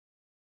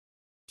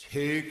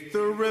Take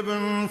the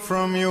ribbon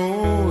from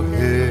your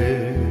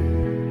head,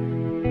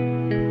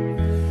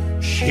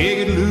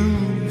 shake it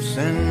loose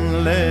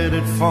and let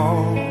it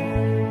fall.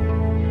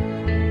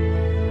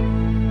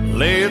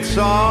 Lay it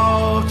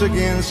soft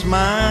against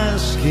my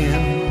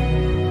skin,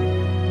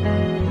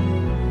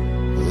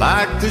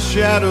 like the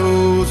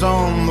shadows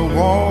on the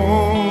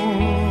wall.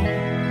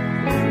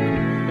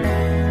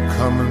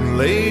 Come and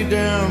lay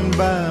down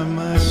by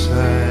my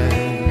side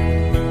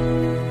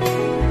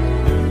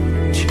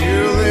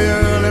till the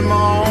early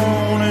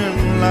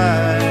morning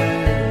light.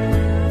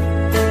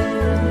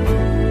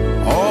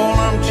 All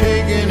I'm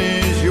taking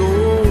is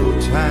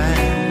your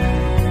time.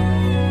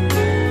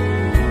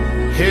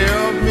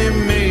 Help me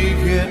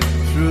make it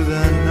through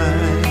the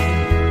night.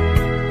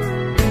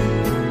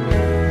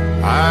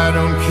 I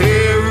don't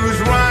care who's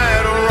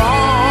right or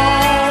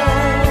wrong,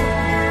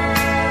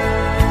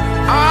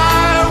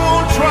 I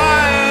won't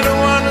try to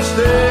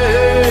understand.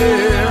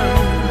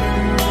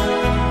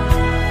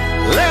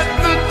 Let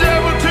the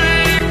devil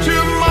take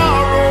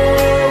tomorrow.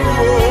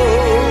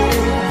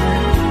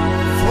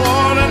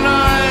 For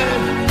tonight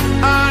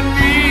I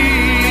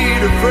need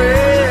a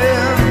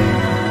friend.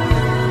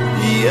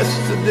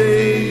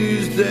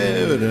 Yesterday's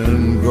dead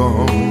and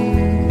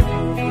gone,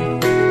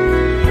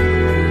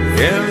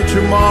 and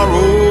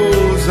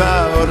tomorrow's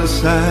out of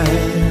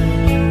sight.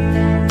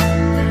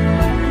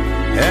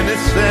 And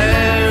it's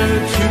sad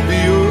to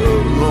be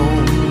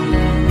alone,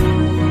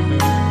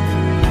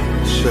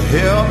 so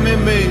help me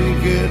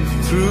make it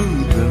through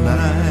the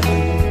night.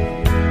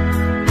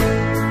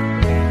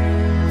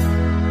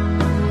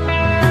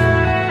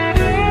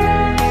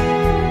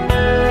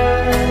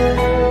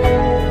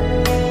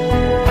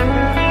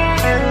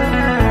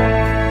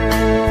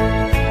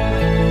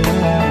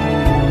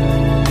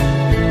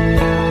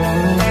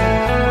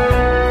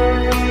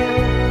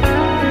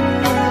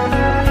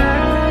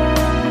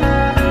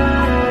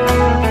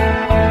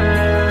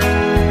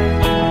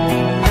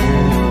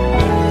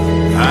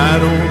 I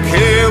don't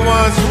care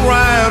what's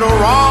right or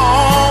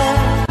wrong,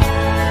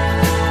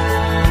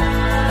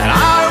 and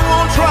I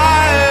won't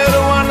try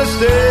to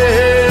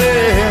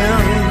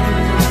understand.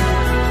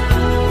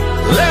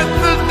 Let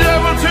the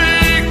devil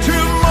take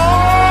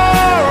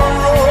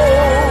tomorrow.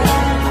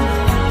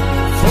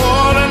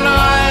 For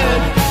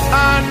tonight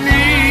I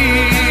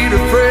need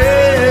a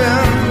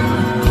friend.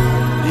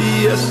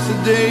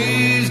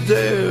 Yesterday's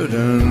dead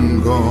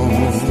and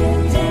gone,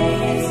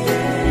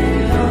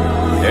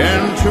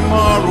 and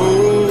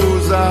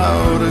tomorrow's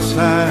out of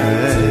sight.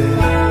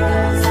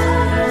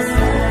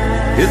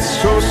 It's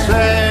so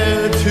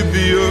sad to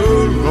be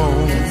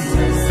alone.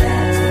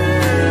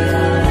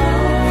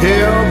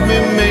 Help me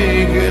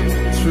make it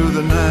through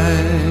the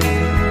night.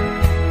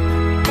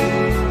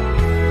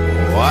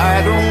 Oh, I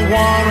don't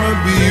wanna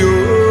be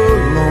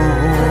alone.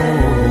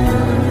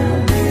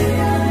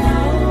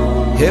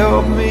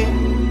 Help me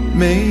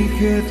make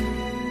it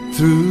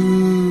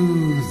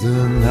through the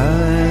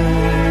night.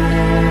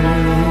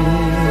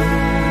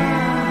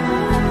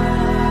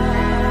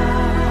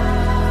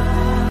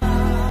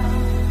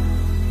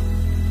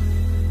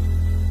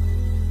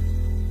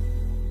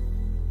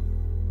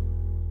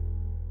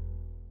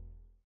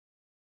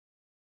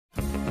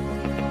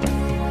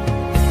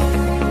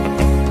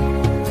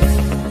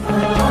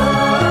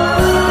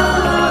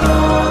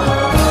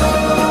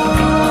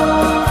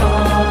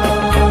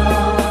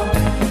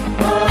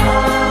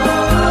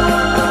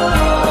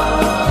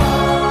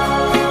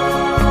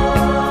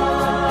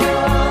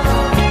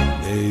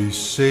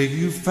 Say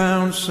you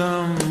found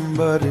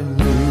somebody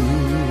new,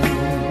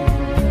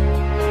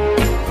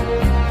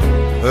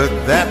 but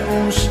that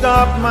won't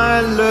stop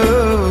my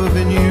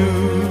loving you.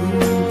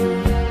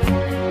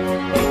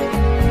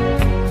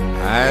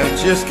 I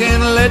just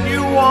can't let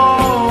you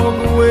walk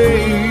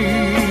away.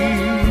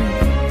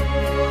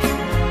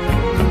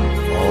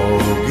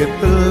 Forget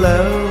the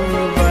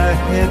love I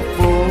had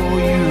for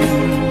you.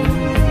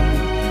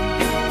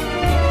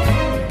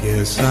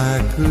 Guess I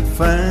could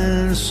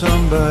find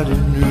somebody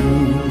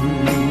new,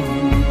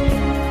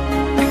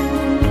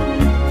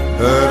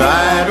 but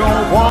I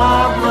don't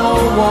want no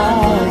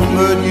one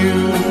but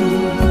you.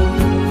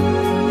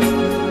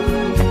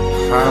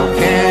 How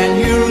can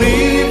you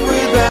leave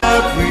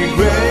without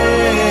regret?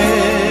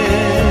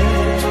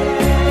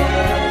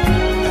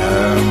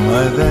 Am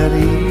I that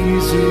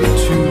easy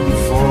to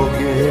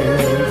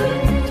forget?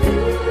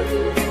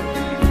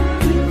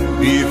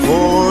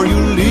 Before you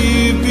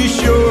leave, be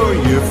sure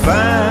you're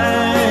fine.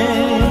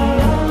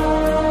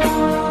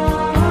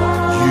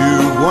 You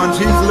want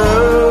his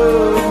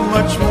love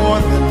much more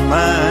than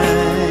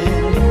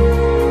mine,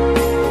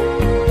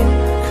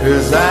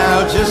 'cause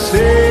I'll just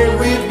say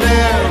we've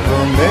never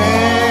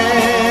met.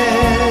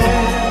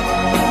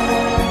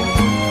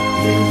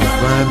 You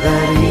find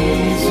that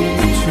easy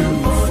to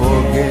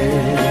forget.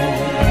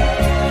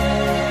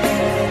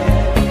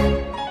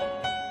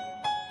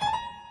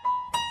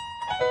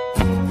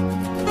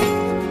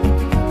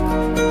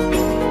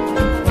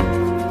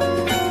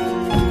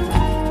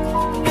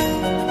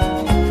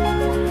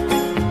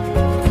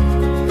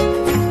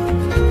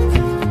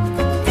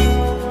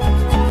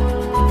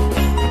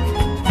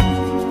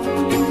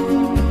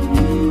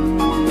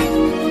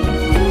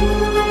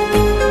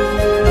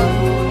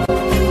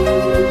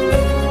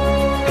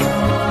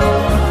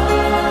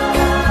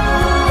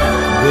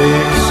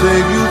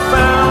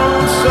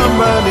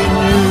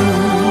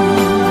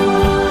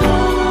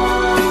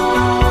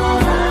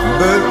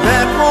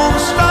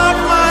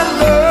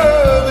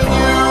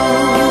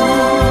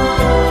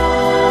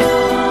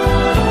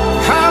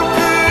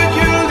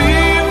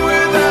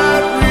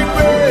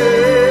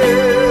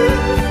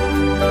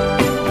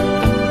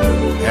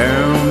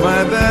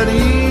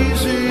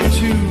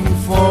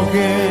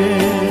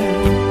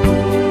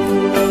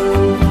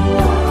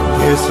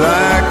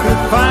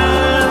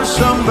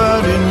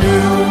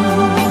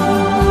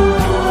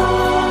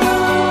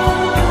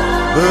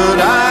 but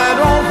I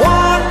don't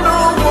want no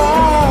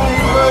one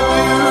but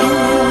you.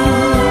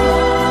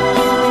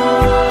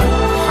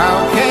 How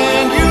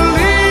can you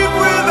leave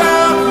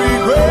without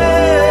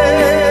regret?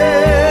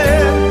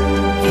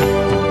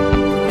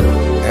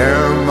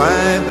 Am I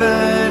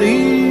that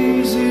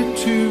easy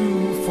to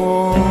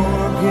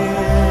forget?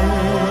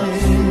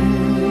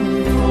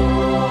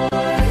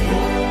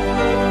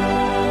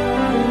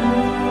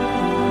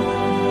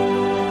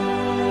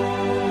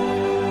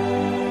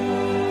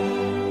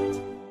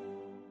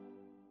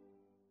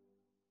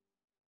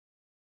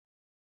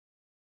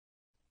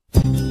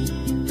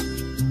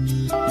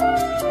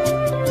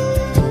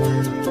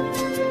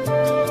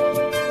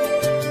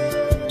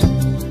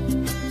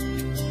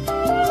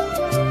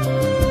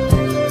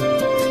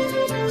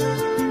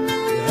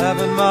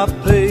 Having my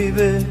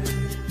baby,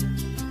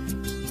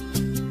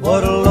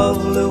 what a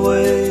lovely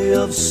way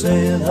of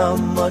saying how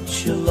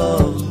much you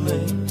love me.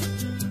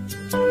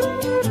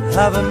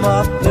 Having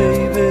my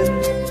baby,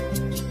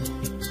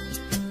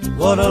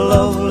 what a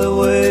lovely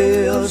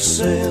way of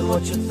saying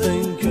what you're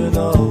thinking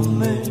of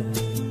me.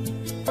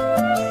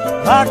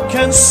 I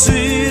can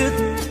see it,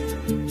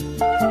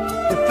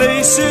 your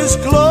face is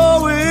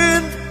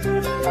glowing.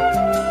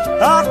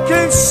 I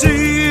can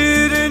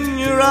see it in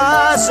your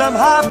eyes, I'm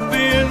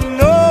happy in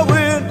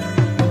knowing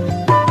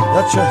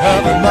that you're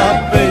having my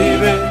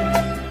baby.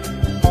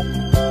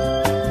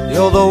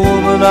 You're the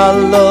woman I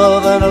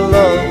love, and I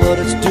love what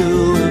it's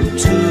doing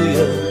to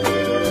you.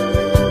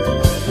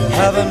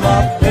 Having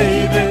my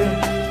baby.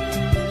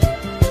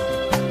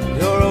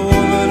 You're a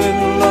woman in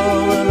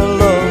love, and I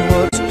love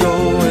what's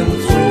going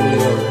through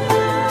you.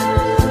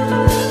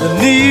 The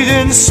need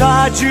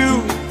inside you,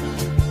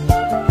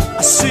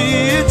 I see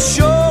it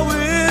showing.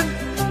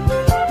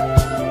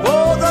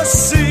 Oh, the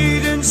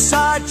seed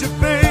inside you,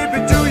 baby,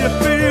 do you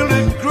feel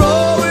it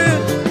growing?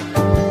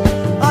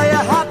 Are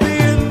you happy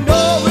in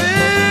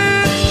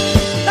knowing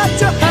that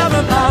you're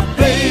having my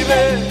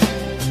baby?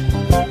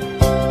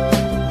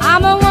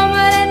 I'm a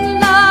woman in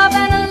love,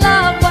 and I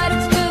love what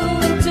it's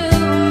doing to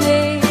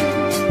me.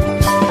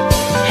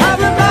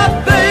 Having my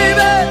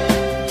baby.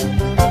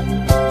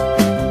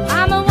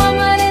 I'm a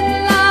woman in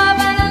love,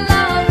 and I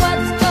love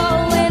what's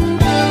going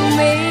through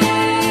me.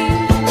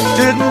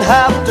 Didn't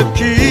have to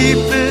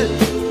keep it,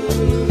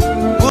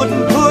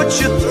 wouldn't put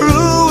you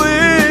through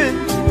it.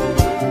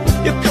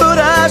 You could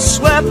have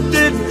swept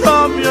it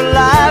from your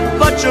life,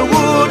 but you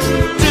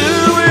wouldn't do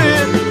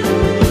it.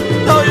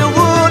 No, you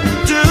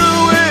wouldn't do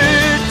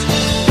it.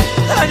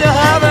 And you're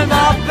having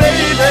my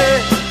baby.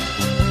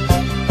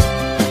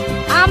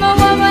 I'm a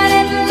woman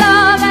in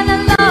love, and I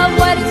love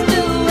what it's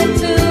doing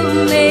to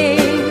me.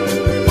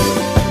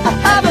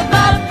 Having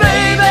my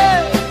baby.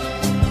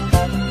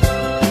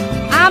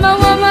 I'm a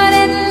woman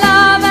in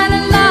love, and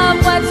I love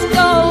what's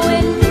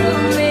going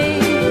through me.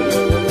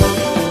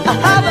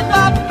 Having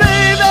my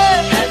baby.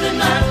 Having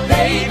my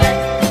baby.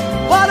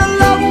 What a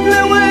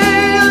lovely way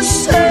of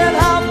saying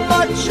how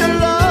much you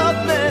love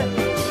me.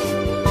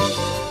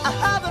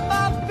 Having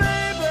my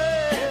baby.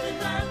 Having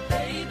my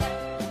baby.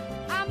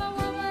 I'm a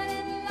woman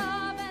in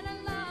love, and I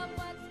love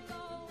what's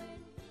going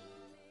through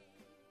me.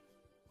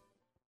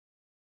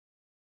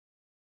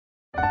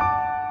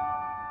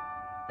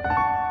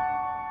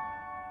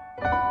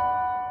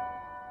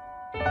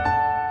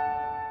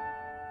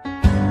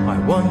 I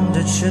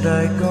wondered, should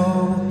I go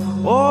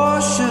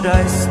or should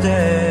I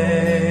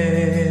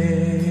stay?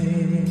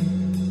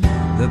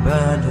 The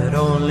band had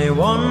only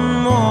one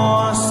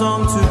more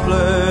song to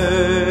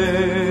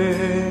play,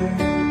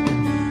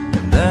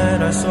 and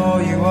then I saw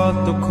you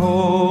at the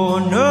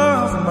corner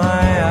of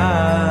my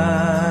eye.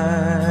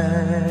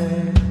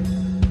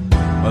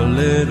 A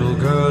little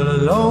girl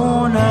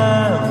alone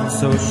and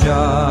so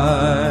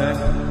shy.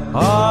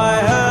 I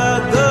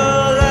had the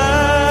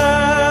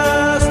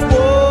last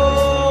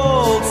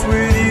waltz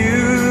with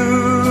you.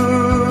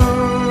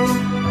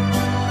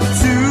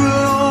 Two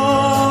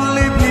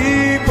lonely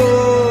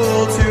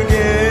people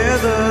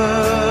together.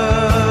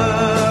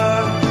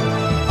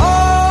 I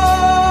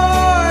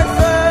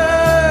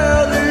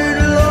fell in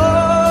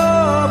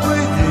love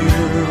with you.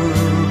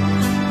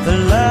 The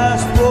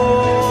last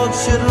waltz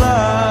should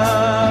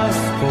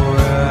last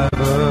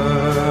forever.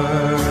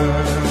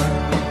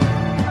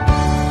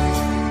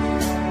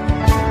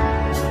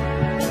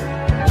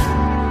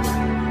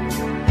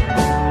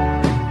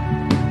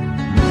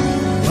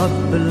 But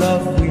the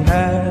love we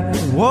had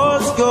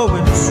was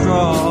going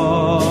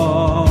strong.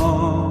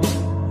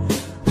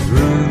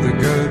 Through the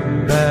good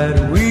and bad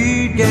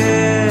we'd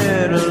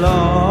get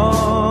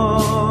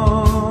along.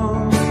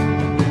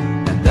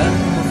 And then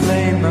the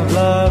flame of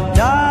love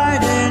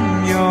died in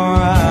your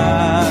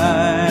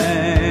eyes.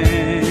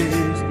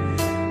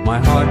 My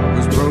heart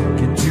was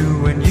broken too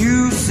when you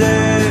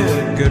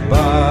said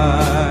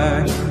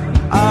goodbye.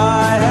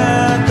 I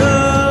had the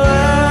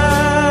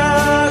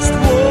last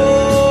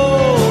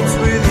waltz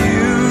with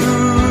you.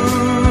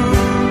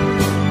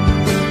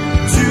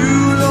 Too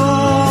long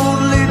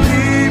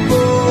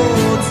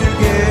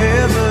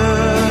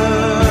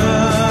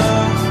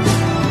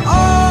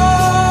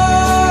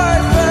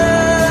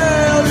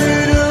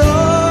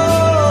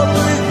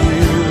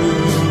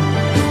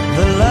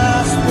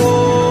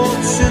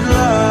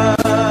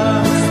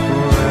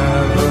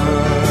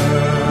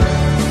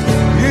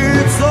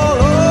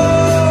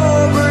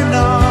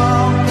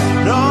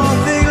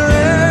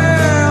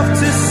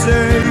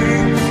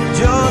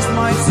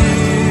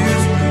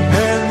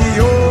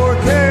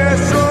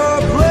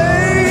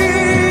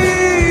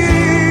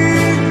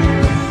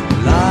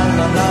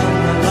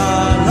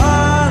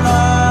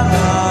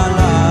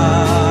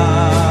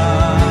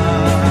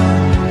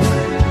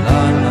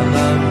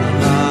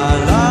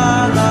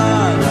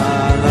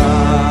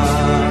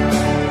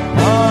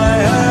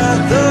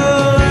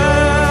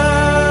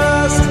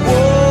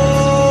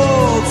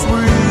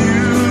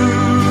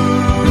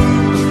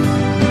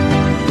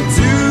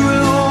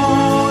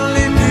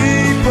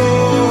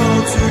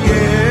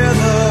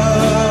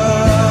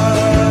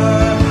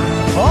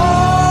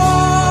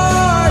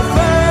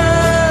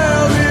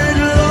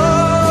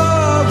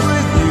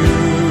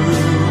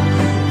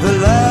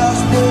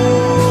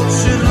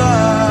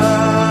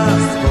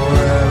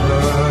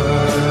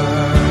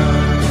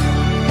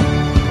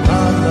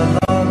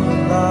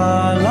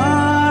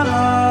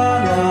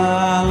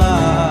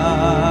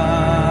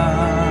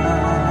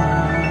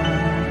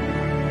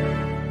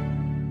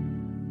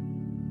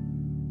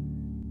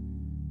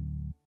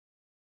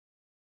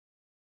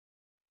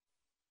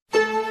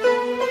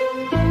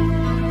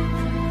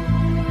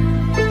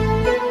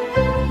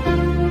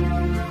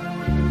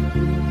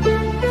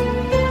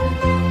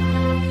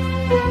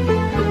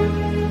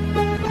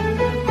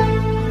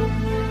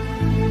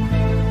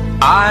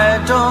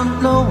I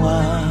don't know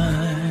why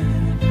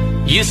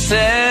you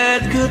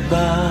said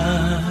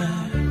goodbye.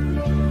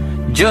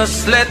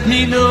 Just let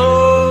me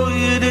know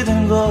you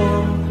didn't go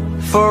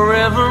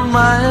forever,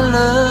 my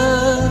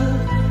love.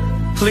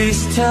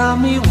 Please tell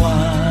me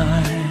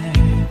why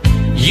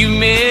you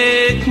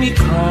make me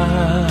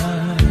cry.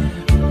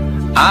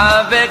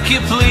 I beg you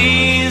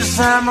please,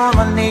 I'm on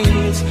my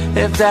knees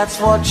if that's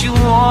what you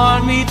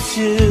want me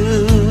to.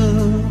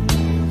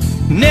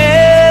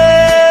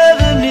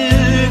 Never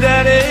knew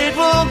that it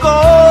will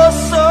go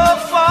so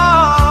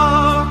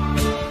far.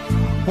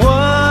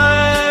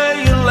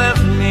 Why you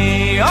left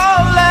me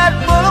all that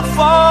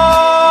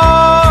apart?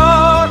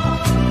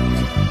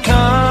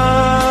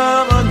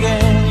 Come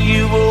again,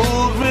 you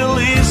will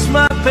release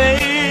my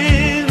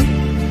pain,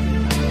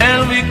 and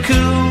we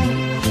could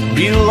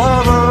be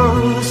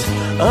lovers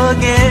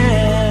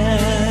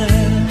again.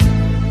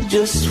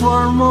 Just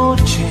one more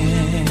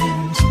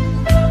chance,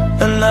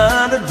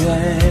 another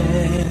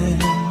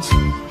dance,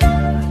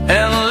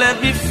 and let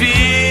me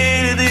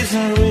feel it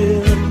isn't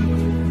real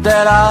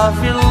that I've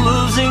been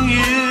losing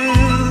you.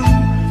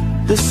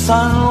 The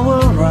sun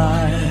will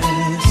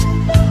rise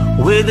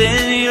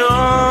within your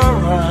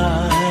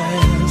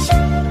eyes.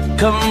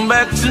 Come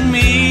back to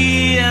me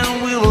and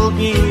we will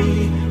be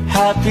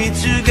happy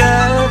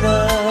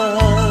together.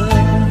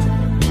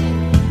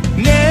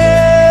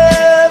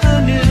 Never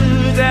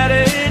knew that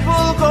it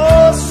will go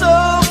so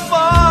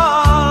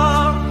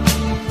far.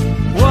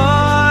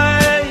 Why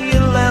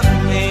you left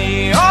me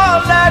all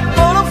that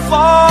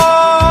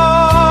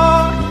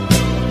apart?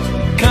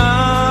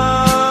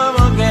 Come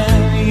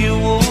again, you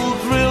will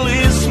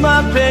release my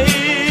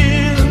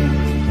pain,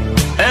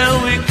 and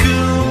we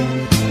could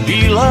be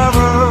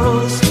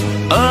lovers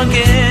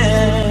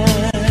again.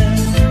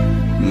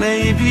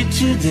 Maybe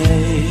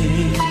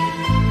today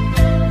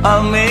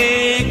I'll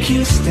make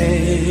you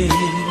stay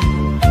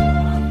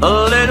a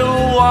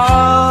little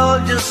while,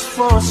 just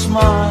for a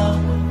smile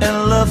and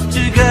love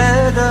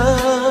together.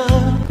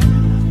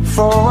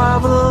 For I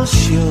will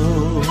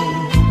show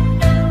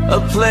a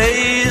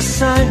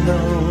place I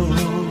know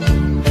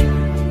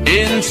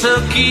in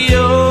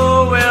Tokyo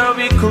where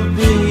we could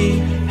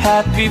be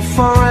happy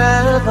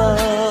forever.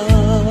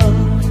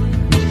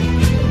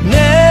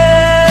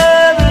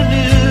 Never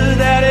knew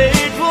that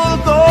it will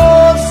go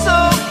so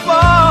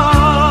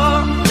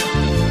far.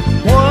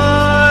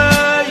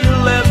 Why you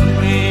left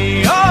me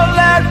all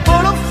that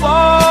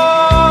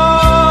apart?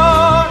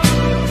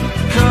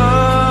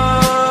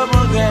 Come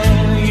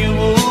again, you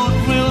would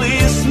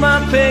release my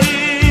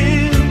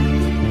pain,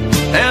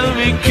 and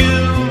we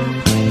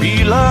could be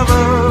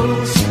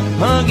lovers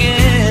again.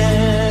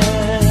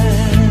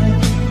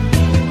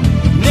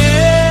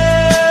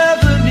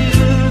 Never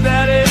knew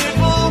that it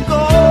will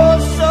go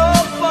so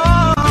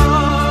far.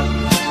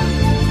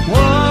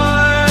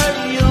 Why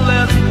you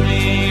left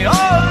me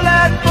all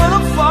that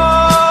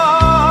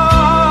apart?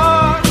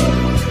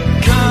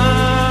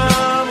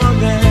 Come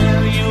again,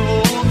 you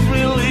would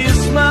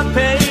release my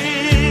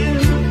pain,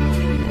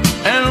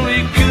 and we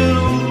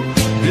could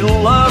be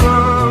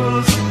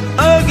lovers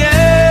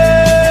again.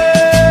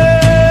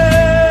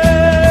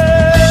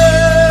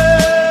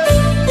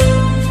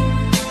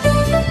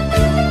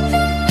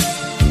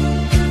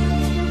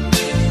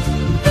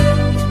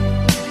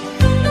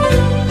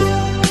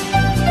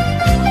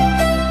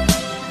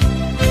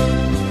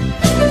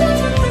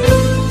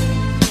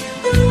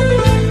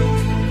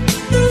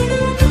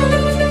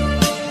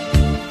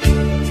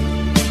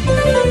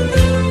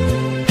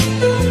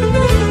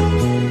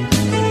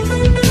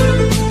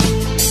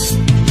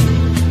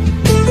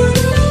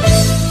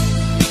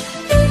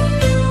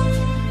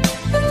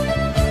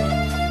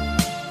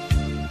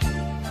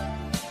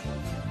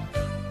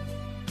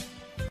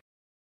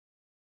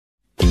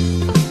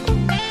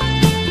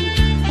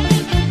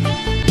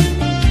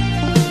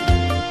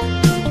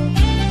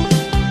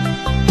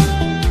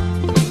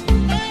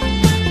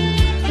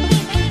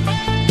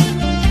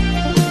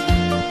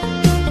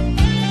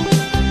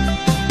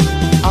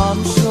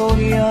 I'm so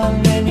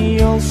young and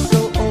you're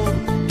so old.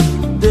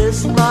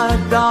 This, my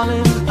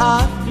darling,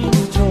 I've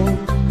been told.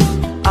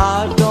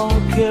 I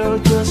don't care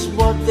just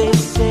what they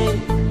say,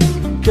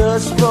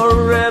 'cause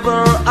forever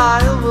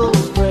I will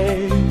pray.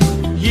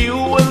 You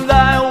and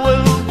I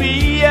will be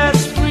as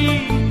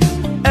free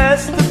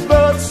as the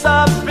birds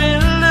up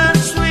in the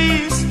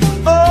trees.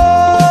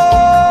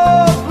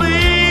 Oh,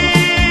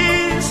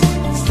 please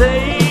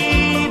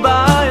stay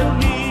by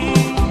me,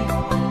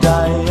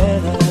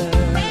 Diana.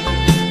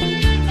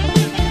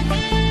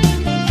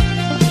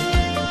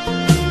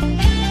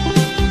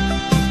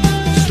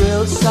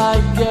 Thrills I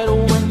get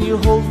when you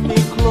hold me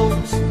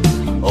close.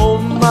 Oh,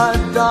 my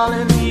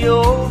darling,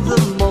 you're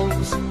the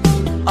most.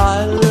 I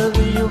love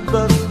you,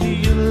 but do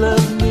you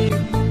love me?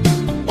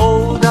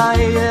 Oh,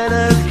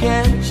 Diana,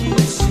 can't you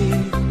see?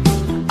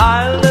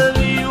 I love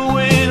you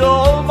with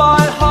all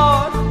my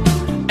heart,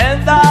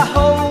 and I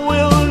hope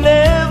we'll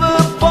never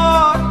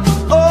part.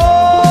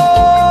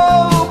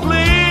 Oh,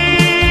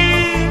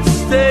 please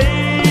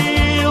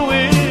stay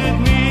with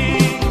me,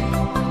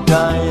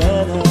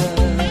 Diana.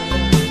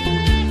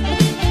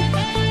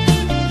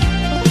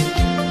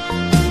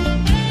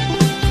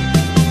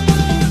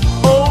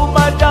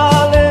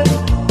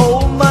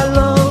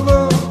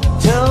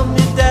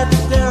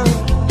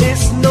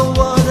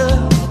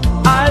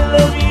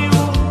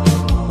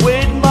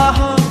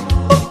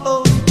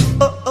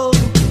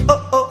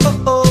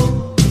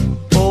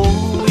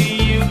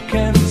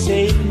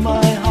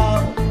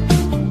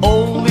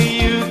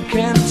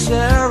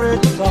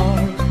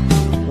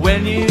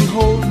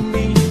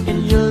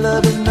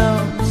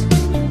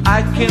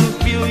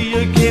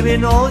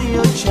 in all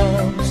your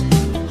charms.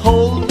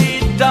 Hold me,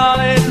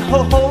 darling,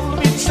 hold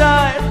me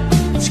tight.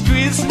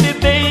 Squeeze me,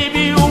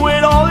 baby,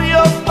 with all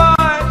your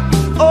might.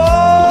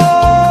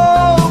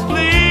 Oh,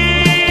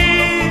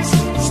 please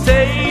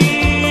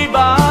stay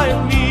by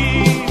me,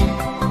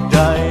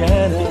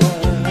 Diana.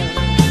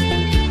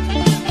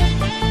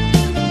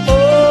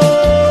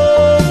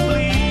 Oh,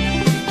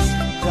 please,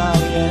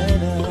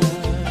 Diana.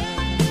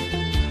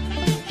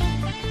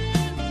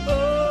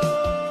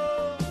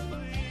 Oh,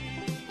 please,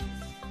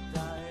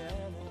 Diana.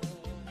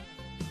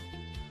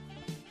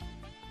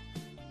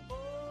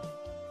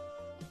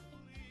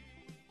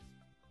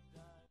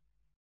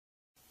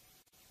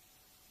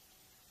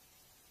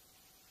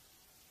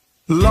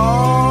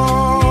 Lord,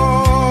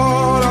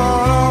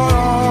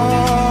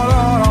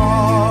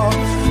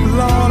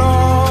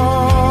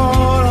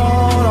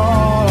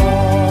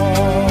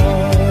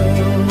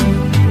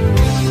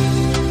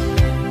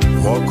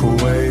 walk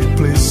away,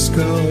 please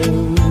go,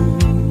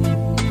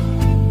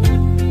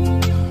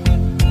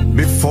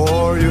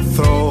 before you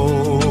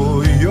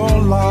throw your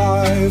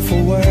life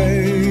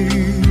away,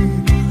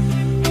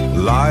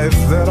 life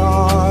that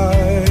I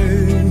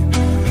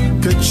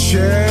could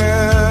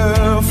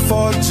share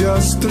for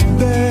just a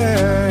day.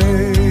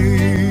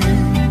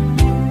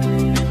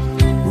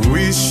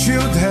 We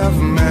should have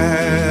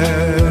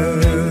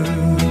met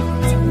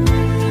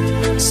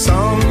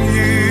some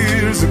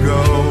years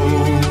ago.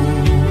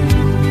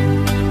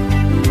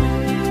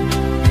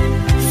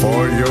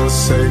 For your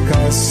sake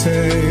I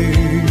say,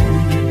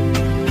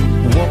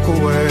 walk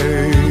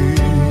away,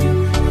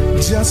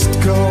 just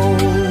go.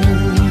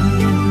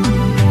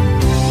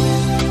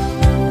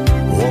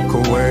 Walk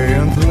away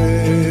and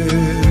live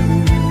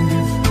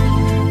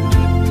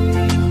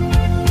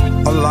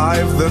a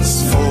life that's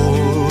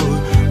full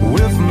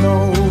with no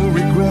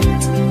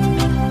regret.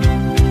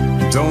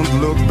 Don't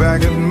look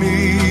back at me,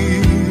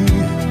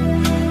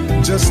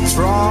 just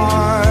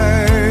try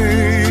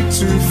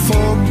to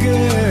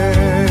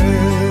forget.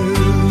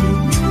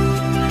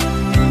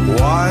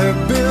 Why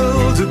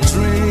build a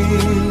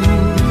dream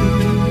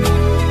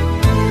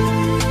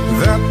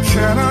that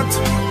cannot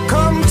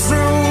come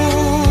true?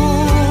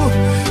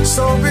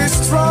 So be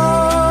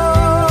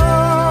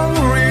strong,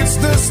 reach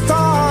the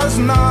stars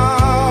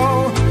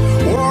now.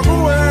 Walk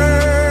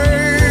away,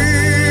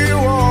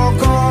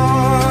 walk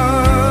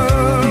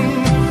on.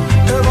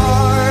 If I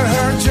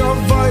heard your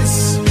voice,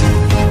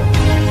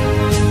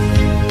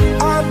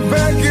 I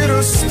beg you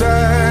to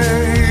stay.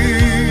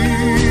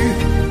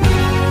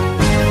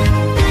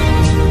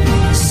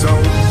 So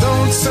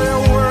don't say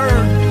a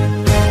word,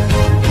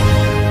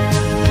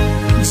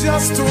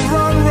 just to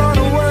run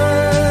away.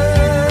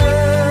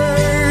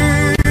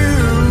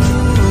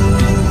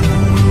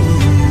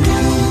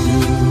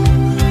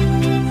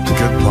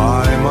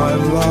 Goodbye, my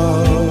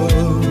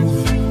love.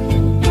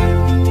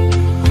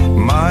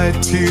 My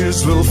tears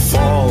will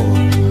fall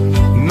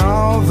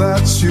now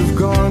that you've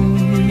gone.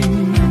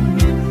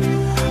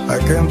 I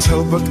can't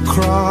help but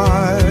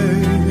cry,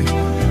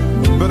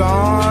 but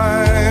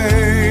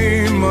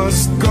I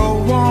must go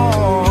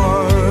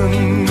on.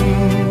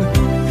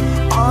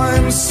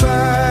 I'm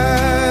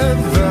sad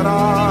that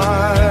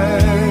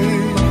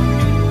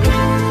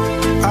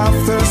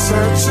after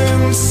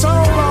searching so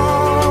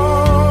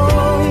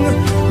long,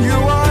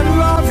 I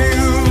love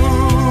you,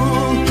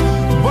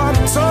 but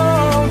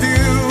told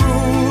you,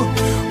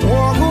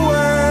 walk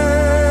away,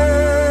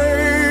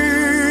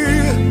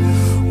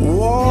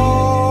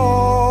 walk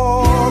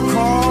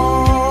on,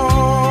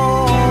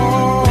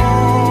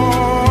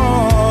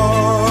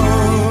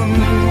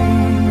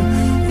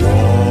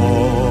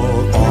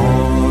 walk on.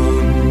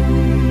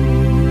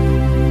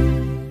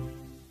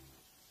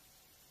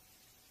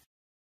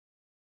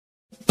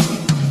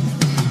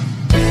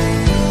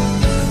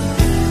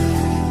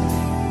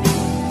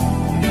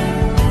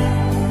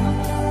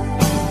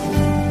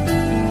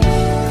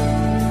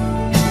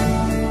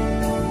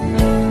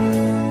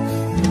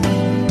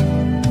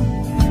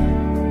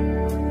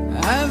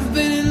 I've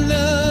been in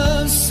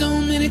love so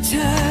many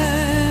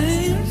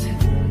times,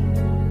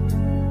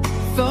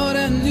 thought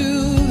I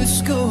knew the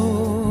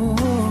score,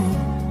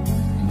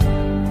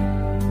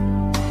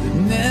 but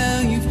now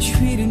you've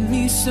treated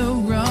me so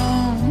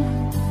wrong,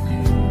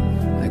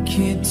 I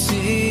can't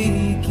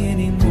take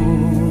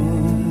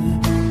anymore,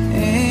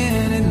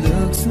 and it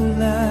looks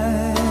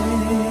like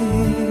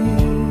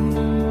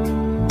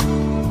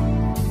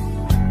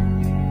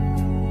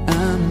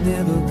I'm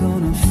never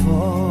gonna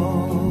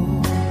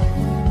fall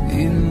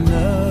in love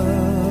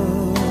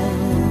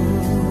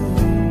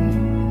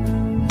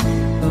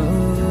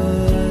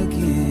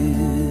again.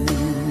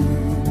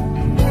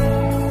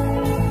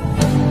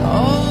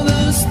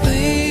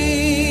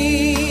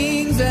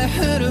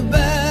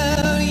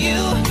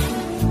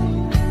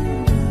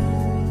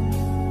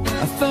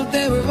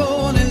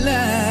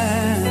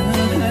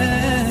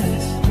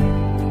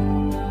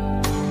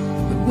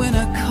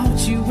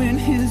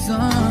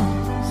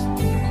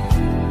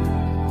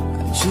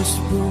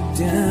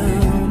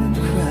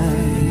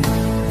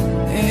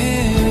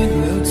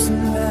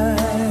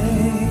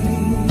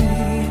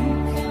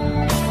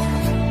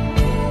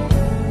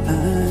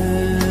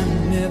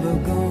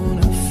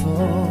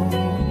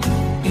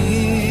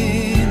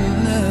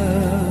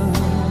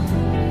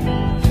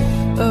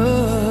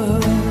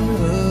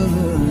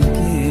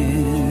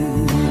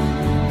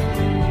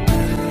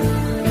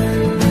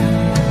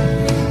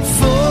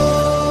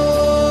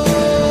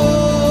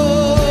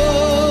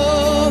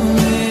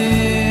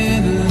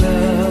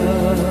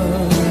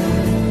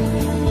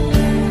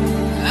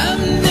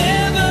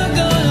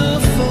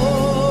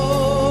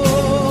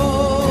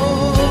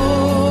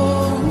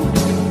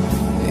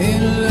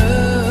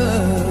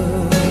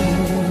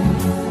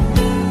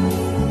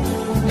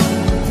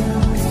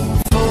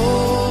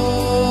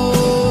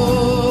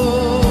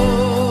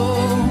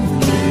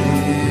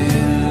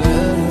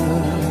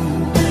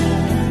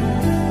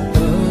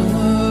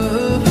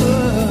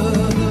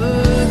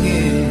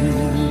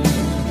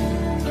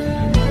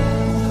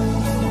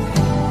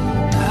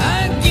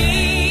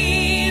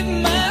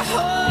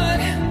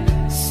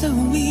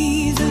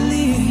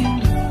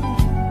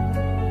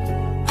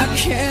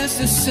 chance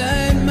to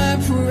shine my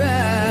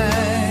pride.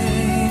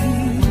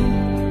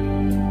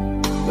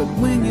 But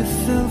when you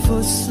fell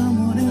for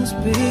someone else,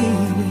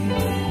 baby,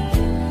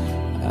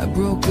 I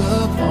broke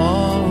up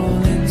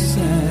all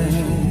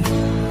inside.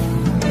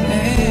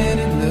 And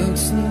it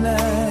looks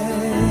like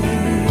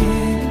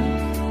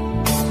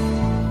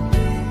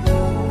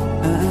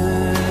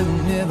I'm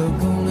never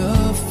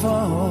gonna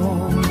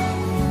fall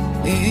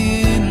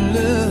in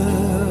love.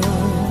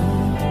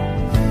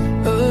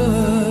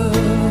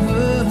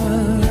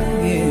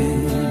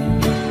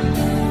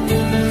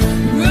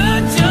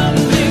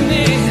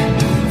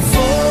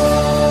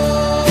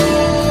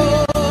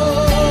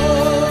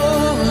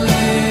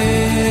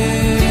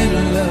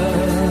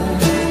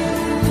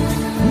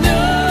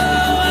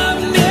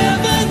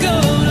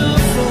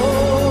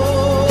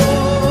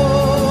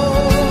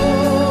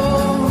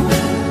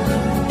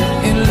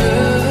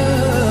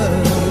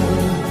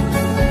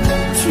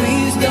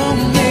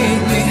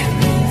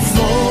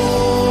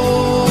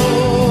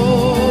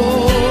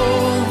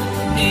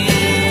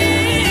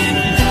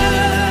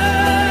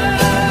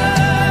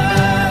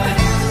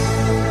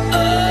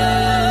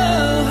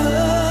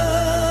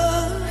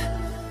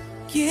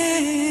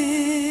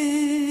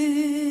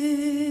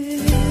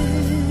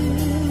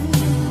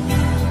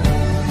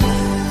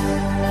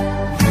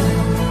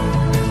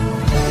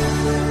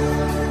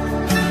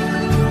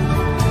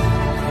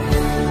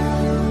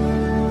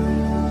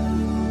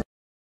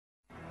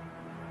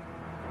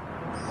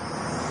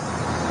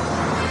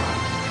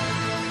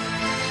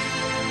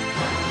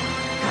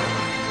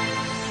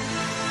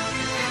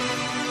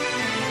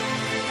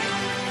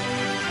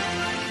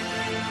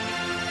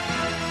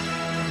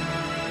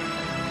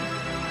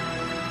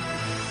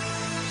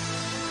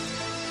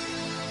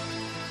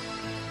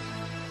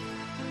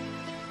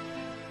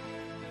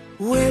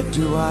 Where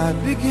do I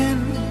begin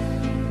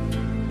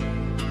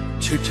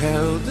to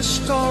tell the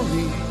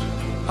story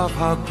of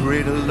how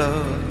great a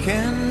love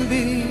can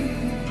be?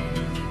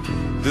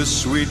 The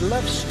sweet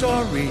love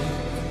story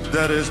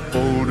that is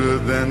older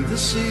than the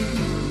sea.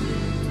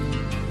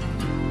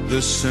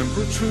 The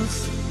simple truth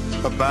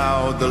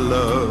about the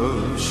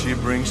love she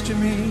brings to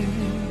me.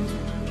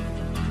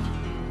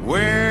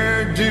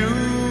 Where do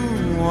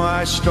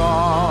I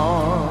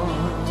start?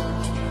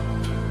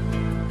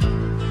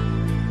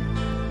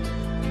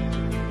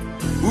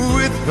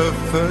 With her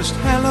first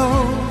hello,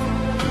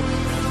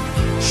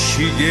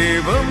 she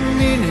gave a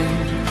meaning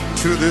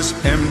to this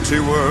empty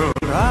world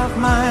of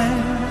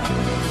mine.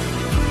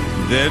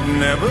 There'd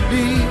never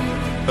be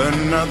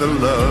another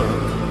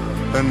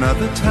love,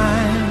 another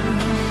time.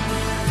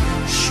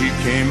 She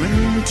came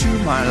into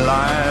my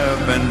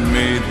life and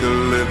made the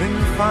living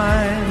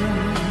fine.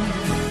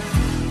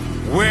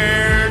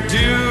 Where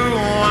do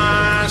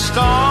I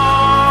start?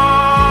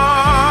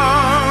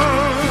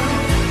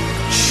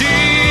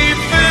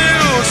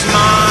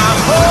 My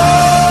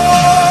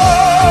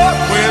heart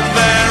with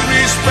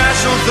very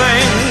special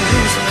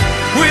things,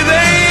 with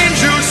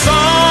angel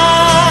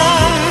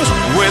songs,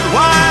 with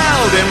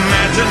wild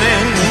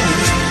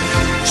imaginings.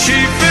 She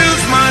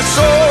fills my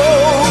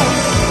soul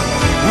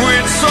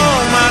with so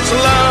much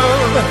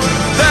love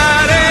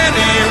that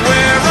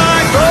anywhere I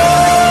go,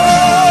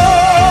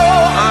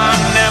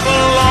 I'm never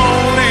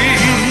lonely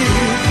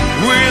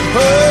with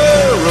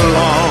her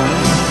along.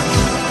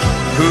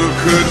 Who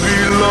could be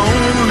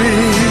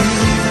lonely?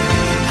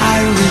 I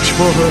reach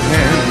for her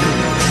hand,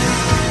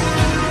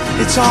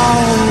 it's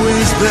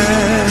always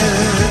there.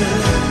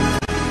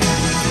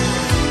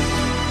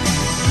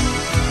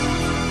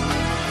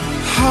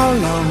 How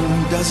long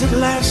does it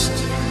last?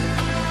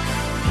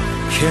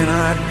 Can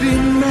I be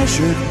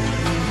measured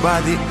by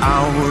the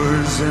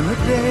hours in a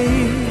day?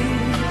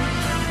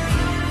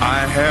 I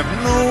have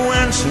no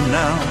answer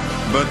now,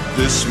 but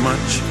this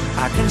much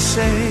I can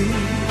say.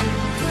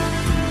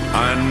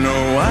 I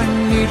know I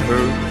need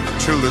her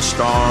till the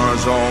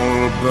stars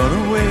all burn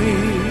away,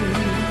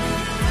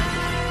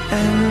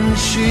 and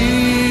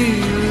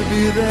she'll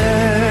be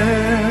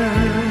there.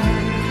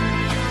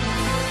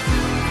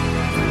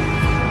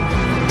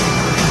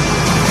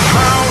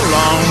 How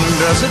long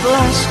does it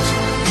last?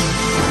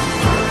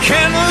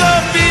 Can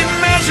love be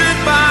measured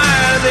by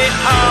the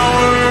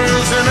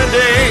hours in a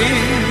day?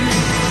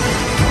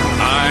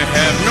 I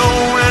have no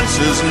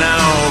answers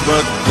now,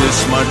 but this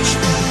much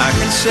I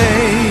can say.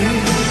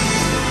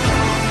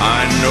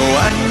 I know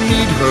I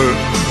need her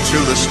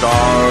till the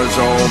stars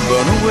all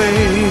burn away,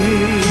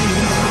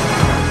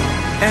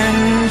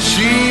 and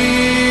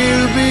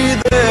she'll be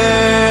there.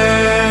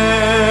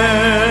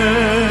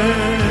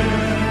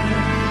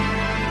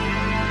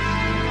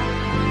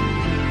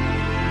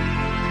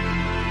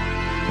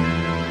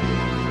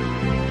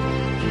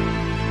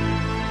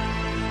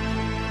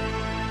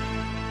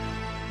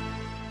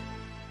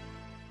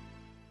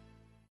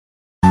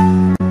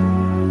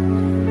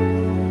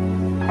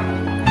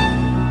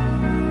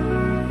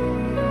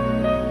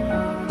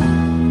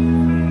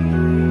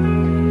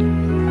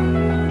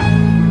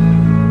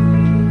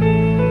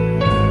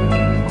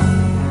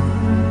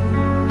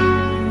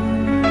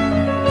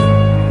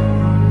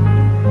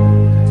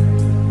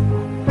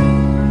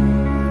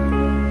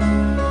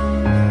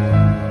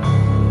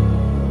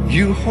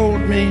 You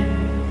hold me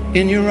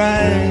in your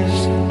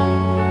eyes,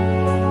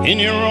 in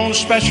your own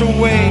special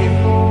way.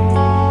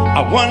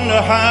 I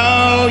wonder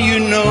how you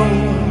know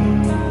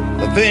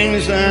the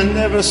things I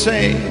never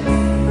say.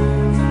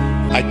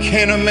 I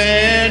can't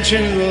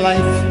imagine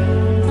life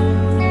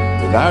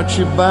without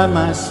you by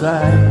my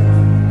side.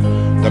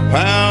 The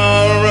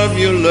power of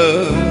your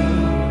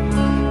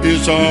love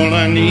is all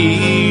I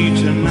need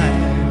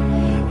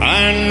tonight.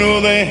 I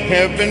know there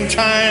have been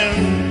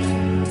times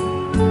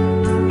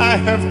I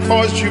have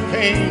caused you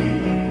pain.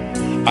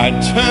 I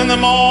turn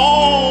them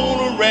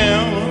all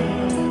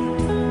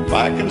around. If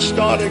I can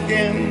start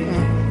again,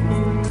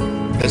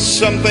 there's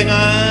something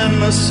I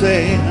must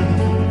say.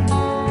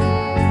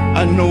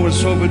 I know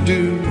it's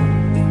overdue.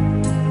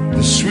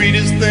 The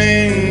sweetest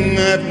thing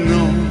I've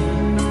known,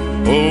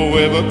 oh,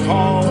 ever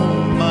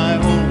called my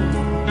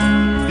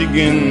own,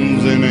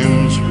 begins and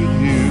ends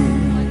with you.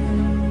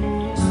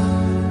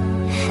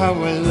 How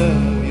I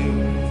love you,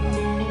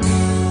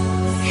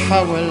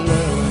 how I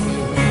love you.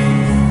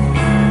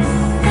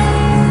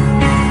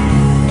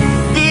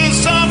 The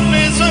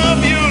softness of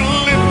your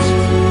lips,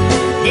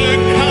 the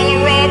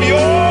color of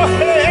your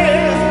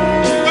hair,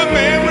 the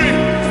memory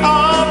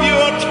of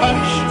your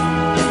touch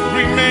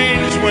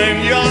remains when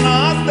you're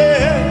not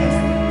there.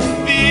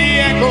 The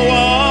echo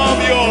of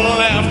your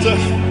laughter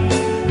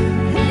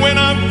when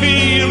I'm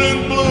feeling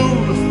blue,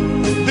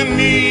 the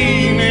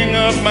meaning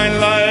of my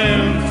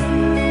life,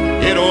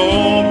 it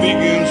all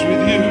begins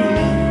with you.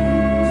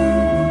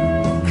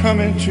 Come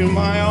into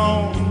my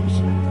arms,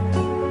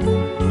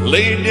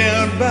 lay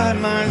down by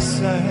my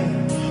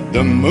side.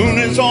 The moon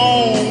is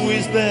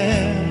always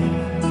there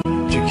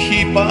to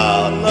keep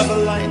our love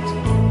alight.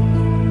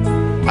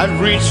 I've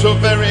reached so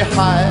very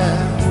high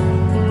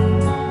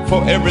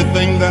for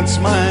everything that's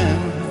mine,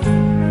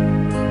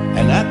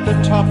 and at the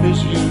top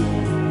is you.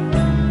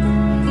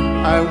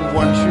 I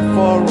want you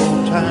for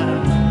all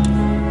time,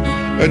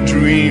 a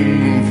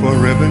dream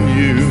forever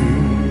new.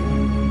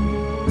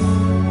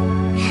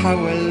 How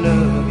I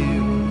love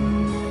you,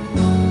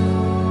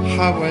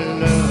 how I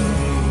love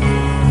you.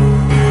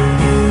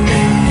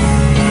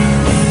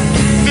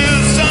 The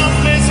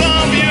softness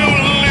of your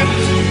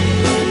lips,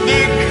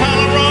 the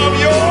color of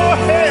your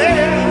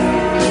hair,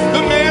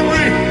 the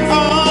memory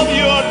of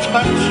your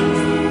touch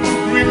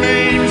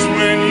remains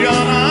when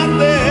you're not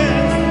there.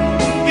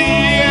 The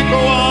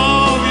echo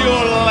of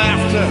your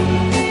laughter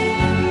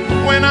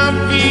when I'm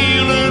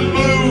feeling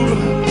blue,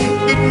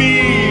 the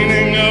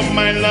meaning of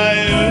my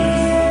life,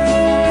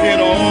 it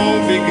all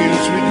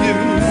begins with you.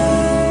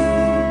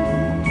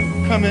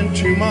 Come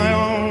into my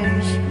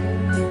arms,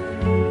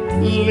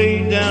 lay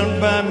down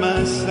by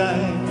my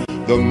side.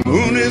 The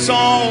moon is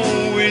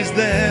always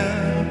there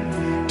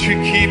to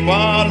keep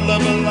our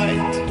love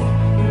alight.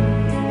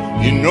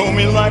 You know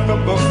me like a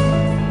book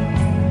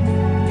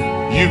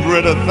you've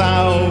read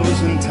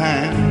 1,000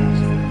 times.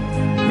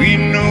 We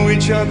know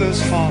each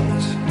other's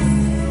hearts,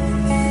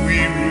 we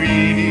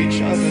read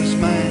each other's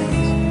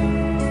minds.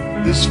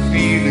 This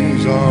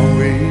feeling's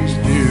always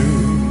new.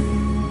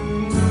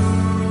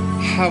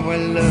 How I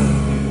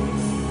love you,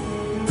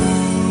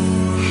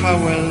 how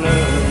I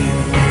love you.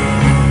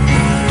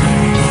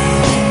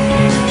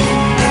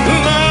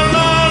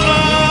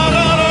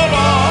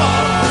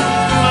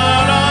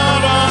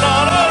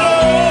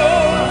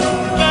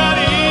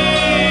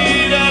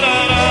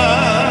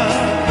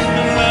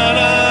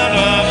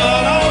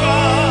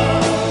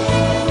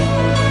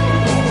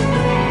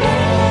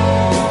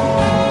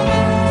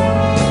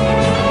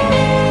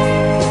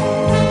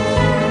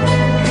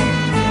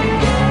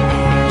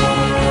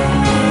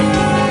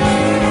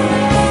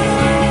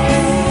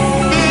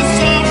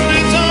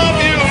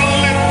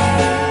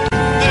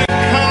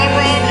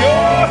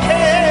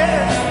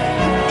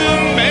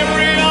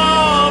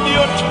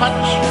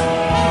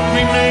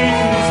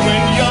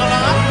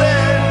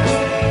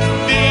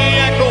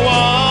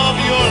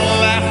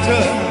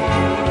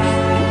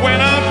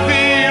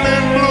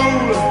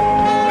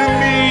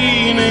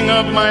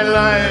 My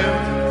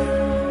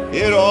life,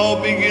 it all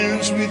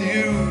begins with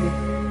you.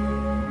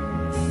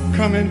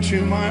 Come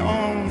into my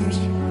arms,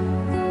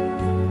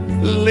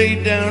 lay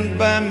down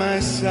by my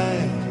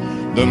side.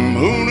 The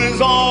moon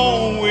is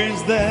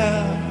always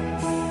there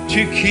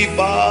to keep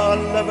our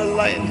love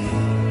alight.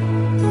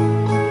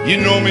 You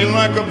know me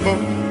like a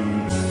book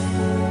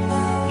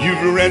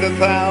you've read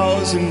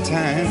 1,000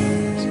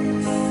 times.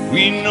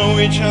 We know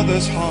each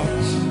other's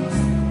hearts,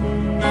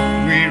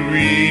 we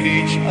read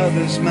each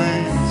other's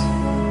minds.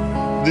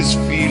 This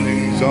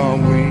feeling's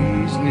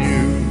always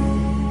new.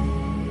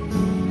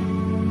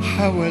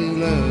 How I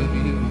love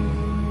you.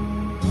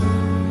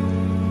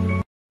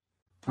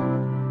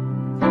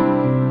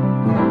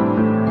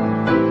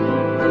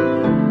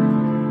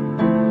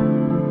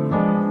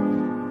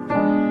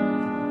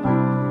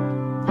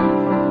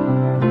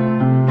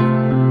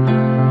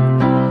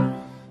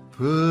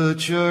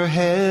 Put your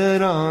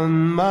head on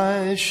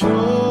my shoulder,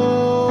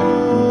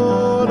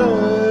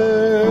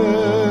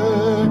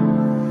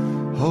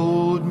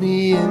 hold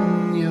me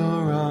in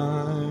your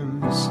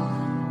arms,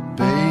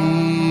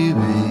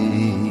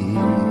 baby,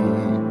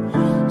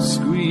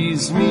 squeeze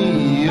squeeze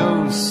me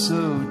oh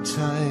so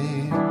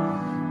tight.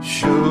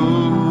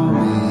 Show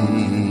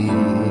me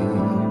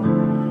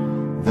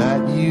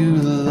that you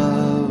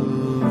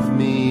love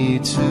me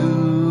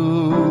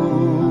too.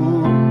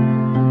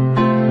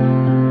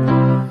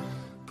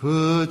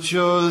 Put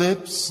your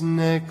lips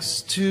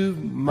next to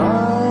mine,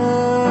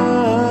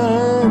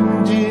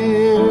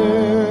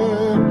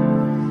 dear.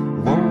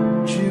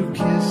 Won't you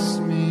kiss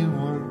me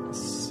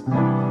once,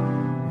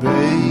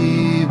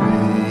 baby?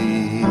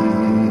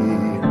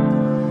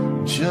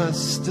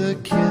 Just a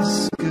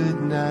kiss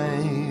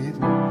goodnight,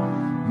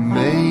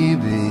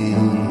 maybe.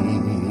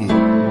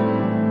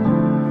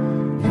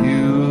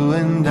 You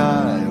and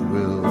I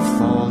will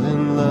fall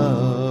in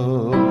love.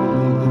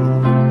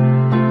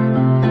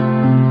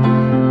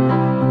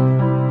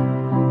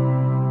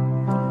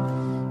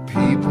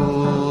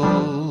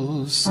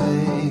 People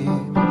say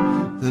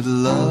that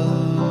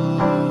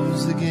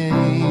love's a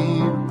game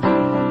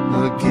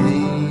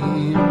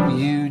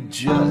you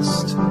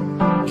just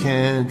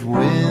can't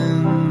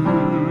win.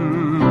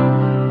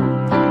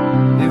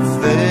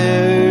 If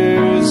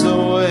there's a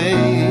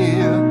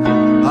way,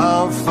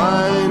 I'll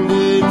find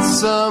it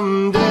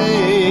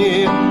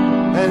someday,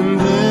 and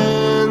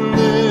then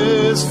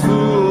this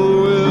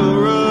fool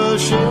will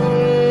rush in.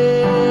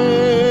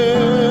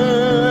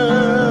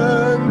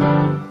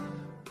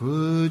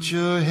 Put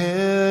your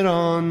head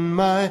on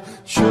my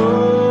shoulder,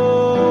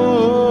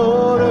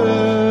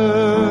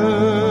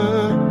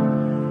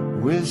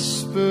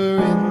 whisper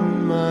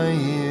in my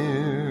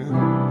ear,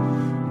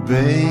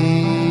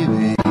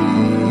 baby,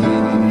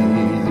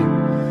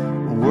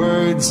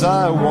 words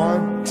I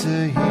want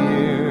to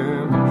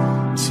hear.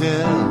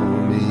 Tell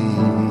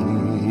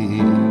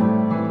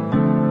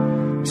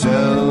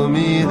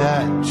me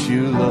that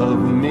you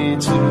love me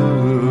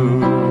too.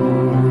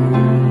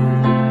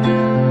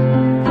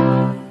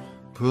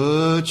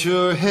 Put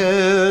your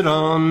head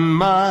on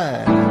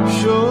my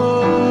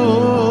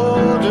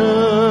shoulder,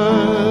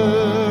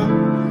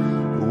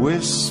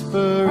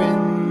 whisper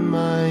in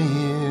my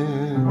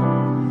ear,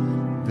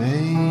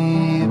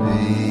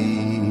 baby,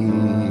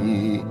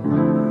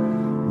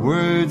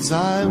 words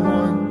I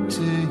want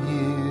to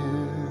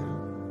hear,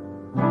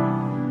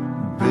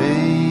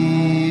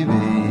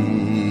 baby,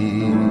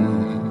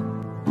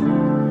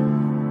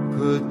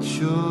 put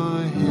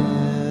your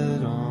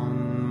head on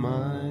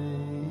my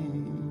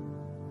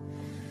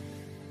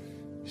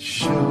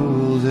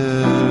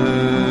shoulder.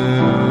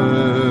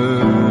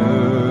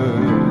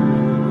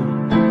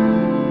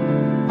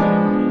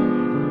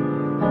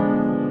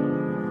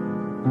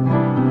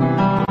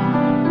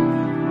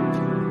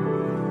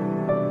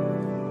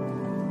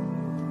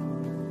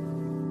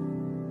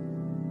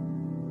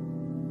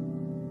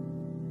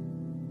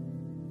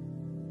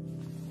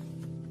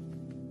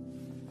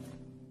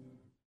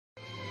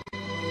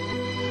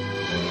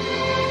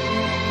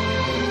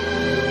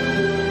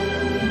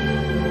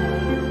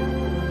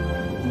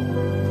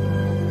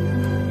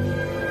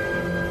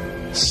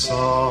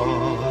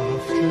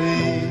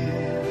 Softly,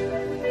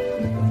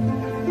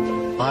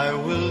 I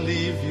will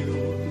leave you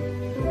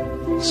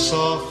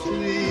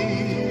softly,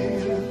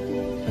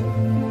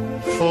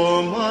 for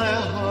my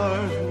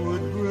heart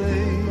would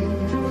break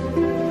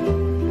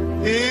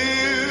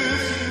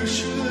if you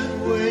should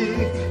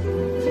wake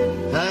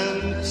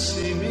and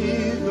see me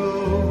go.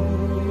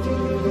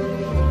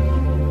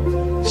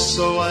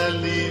 So I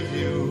leave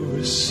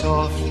you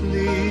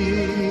softly,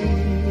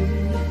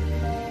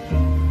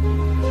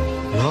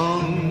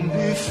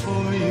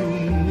 before you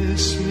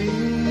miss me,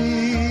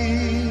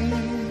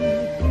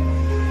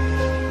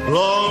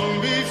 long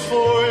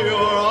before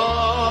your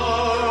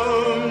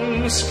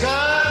arms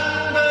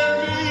can let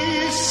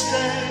me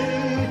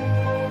stay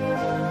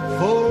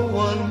for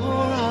one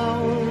more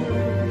hour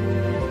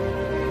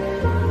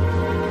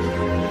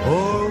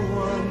or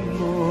one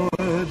more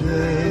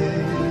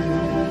day.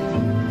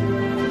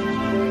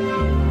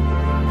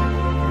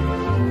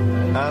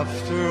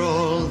 After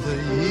all the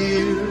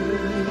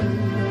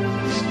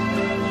years,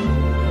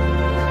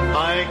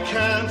 I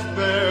can't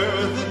bear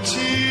the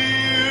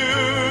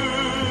tears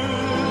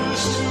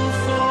to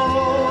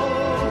fall.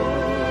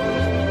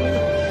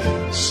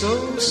 So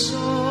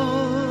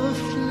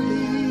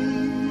softly,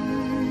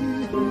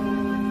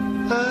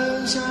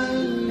 as I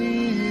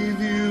leave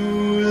you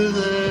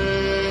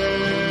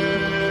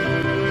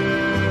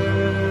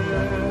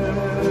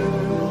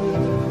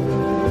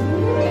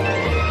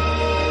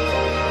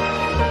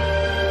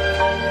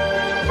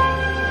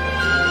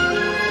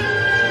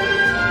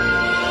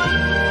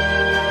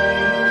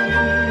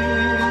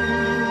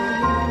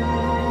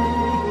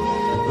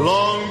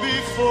long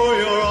before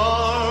your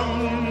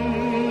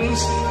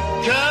arms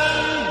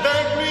can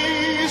beg me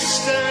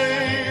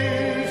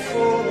stay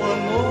for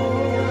one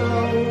more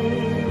hour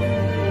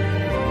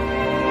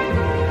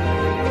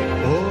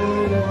or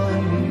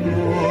one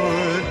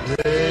more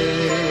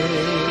day.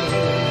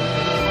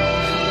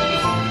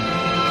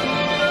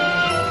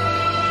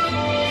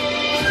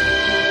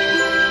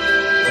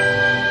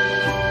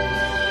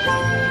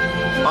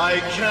 I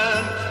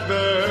can't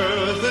bear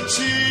the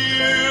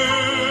tears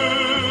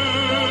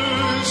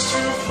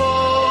to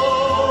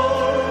fall.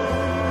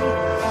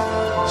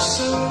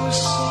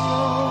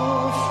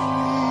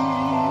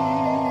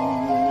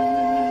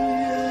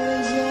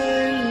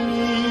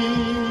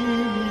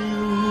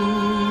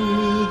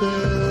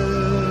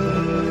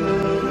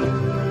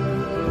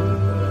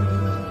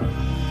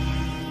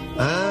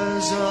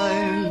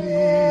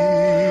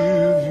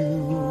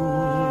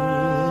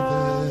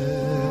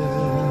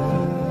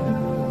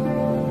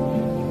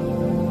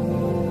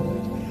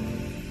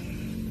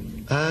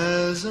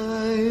 as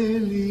I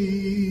leave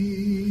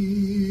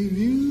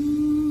you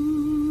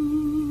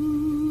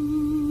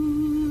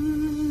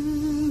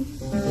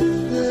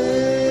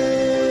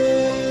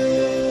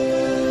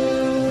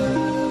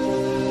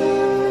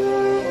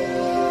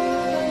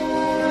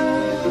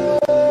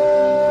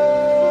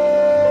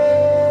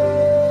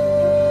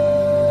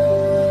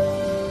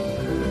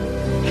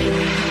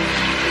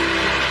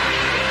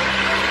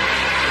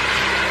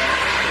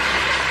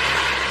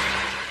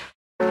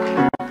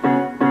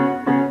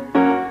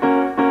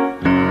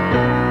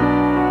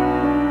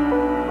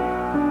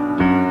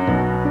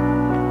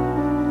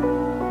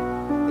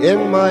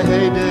In my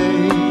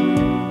heyday,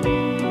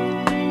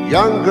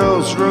 young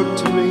girls wrote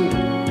to me.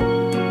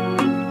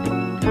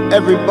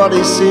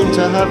 Everybody seemed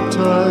to have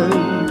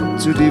time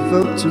to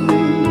devote to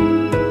me.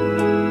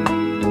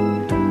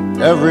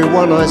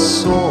 Everyone I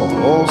saw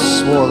all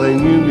swore they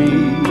knew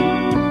me.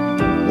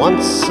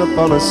 Once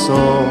upon a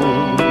song,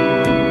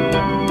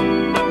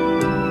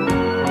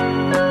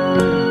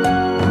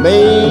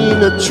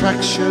 main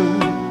attraction,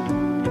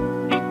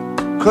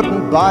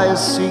 couldn't buy a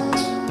seat.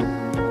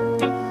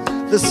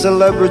 The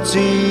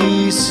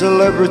celebrities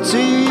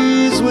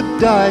would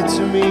die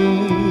to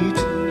meet.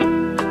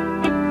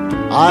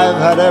 I've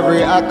had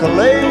every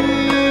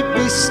accolade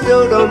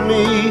bestowed on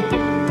me,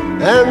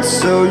 and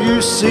so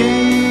you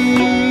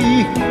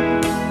see,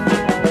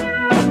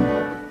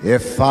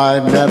 if I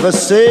never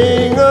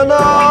sing another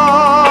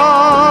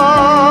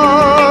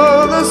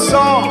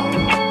song,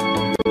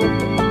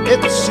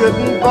 it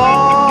shouldn't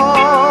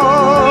bother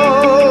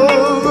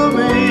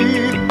me.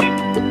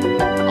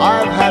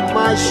 I've had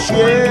my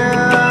share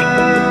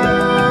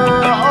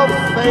of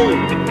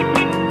fame.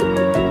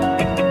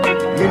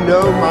 You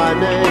know my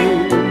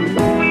name.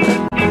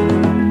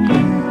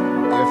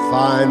 If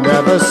I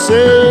never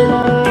sing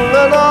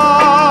another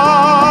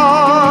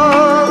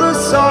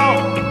song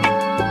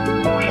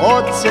or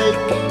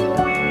take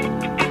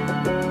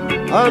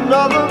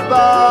another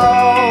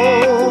bow,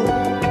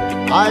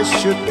 I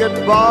should get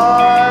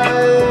by,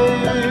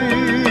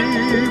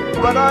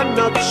 but I'm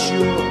not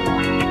sure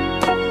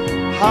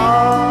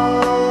how.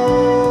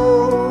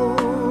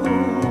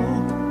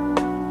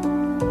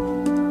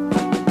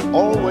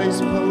 Always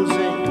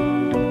posing,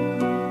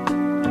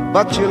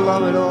 but you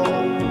love it all.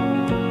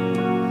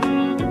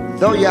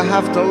 Though you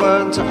have to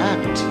learn to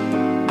act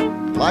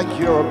like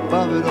you're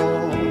above it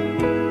all.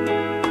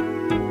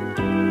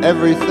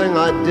 Everything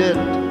I did,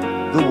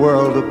 the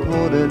world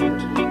applauded.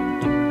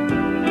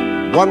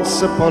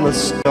 Once upon a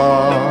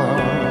star,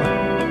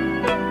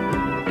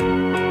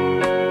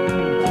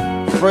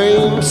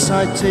 frame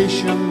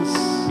citations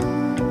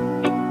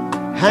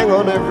hang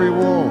on every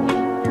wall.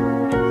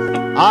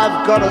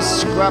 I've got a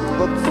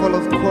scrapbook full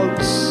of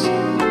quotes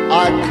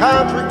I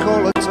can't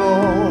recall at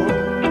all.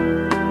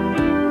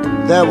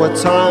 There were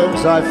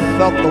times I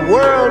felt the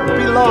world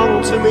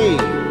belonged to me,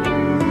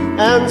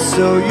 and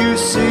so you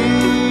see,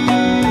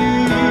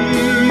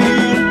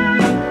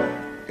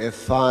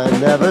 if I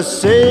never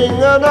sing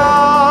another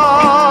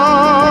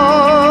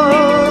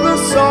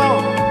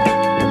song,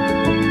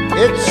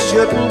 it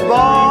shouldn't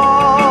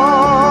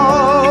bother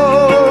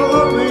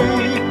me.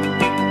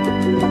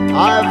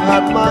 I've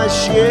had my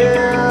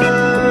share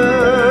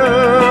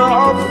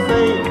of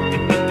fame.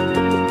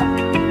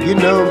 You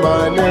know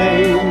my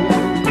name.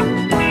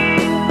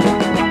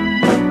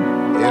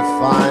 If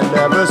I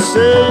never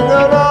sing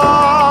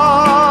another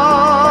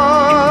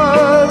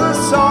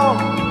song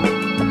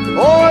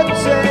or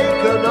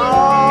take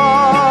another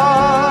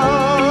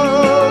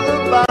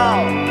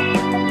bow,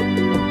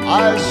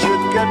 I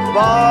should get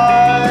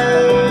by,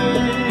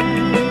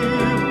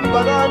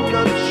 but I'm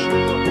not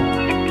sure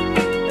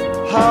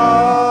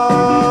how.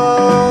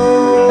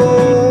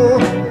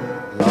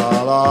 La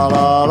la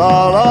la la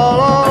la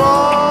la.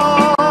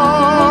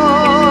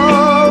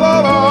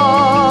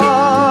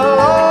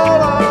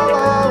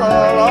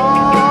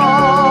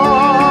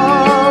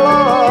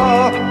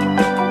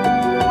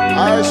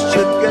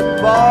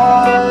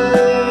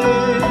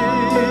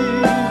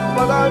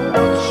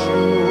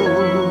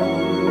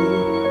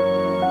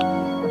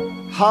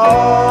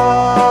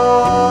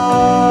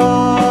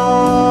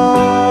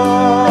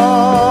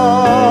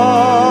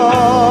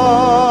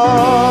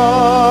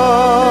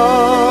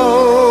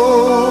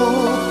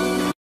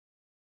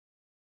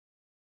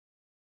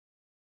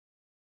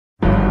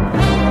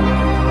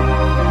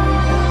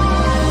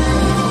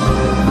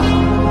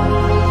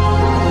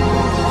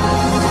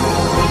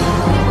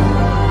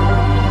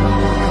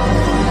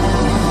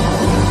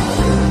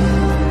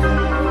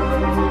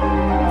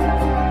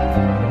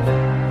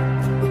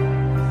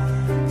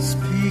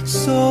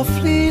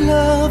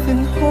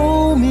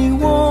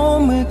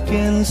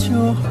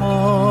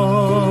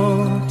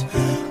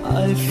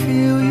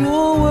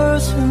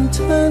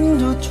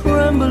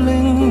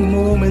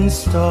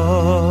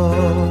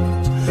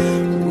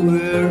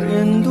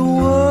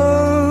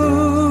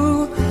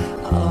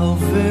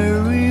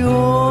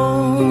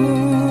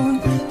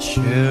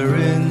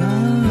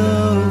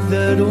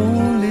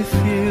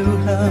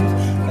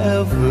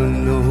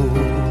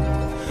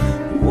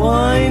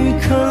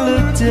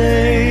 Wine-colored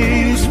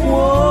days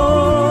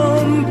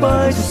warmed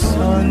by the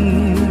sun,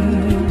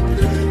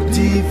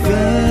 deep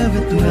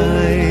velvet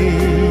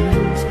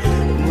night,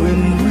 when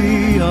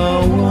we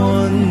are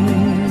one.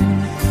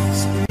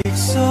 Speak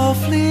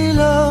softly,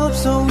 love,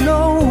 so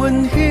no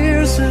one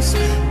hears us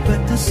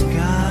but the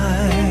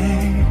sky.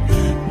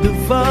 The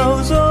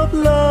vows of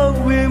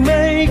love we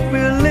make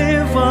will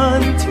live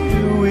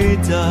until we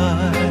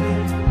die.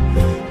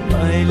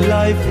 My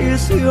life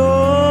is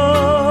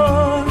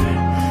yours,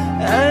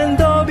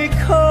 and all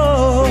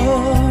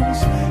because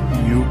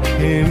you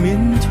came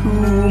into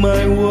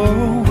my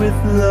world with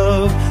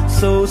love,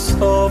 so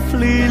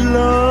softly,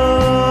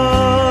 love.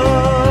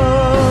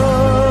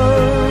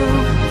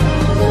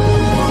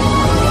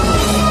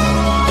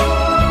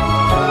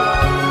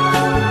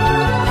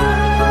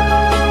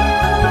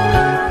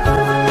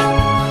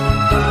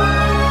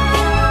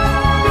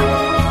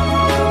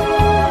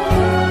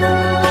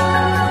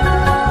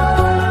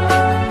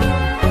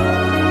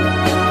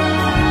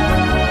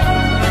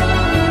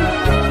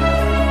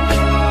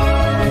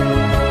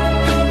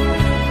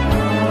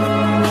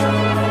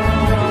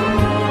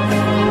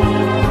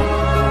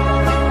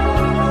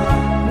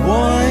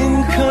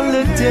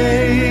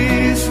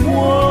 Days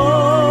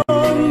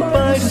warmed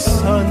by the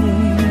sun,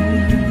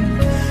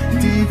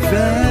 deep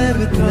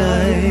velvet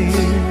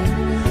night,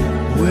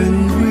 when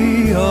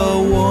we are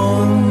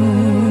one.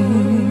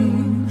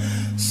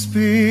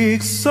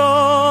 Speak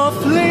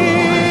softly,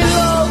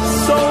 love,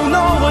 so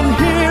no one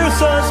hears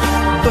us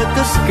but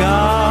the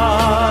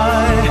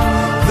sky.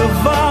 The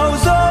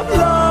vows of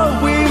love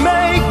we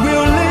make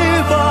will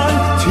live on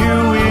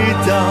till we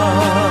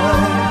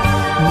die.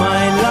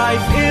 My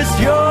life is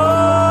yours,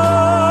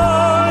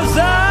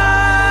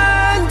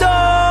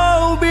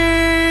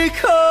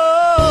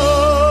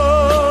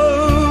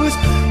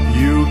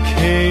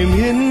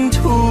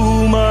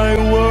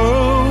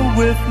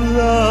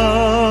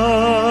 love,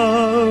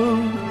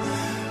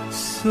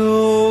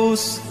 so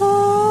softly,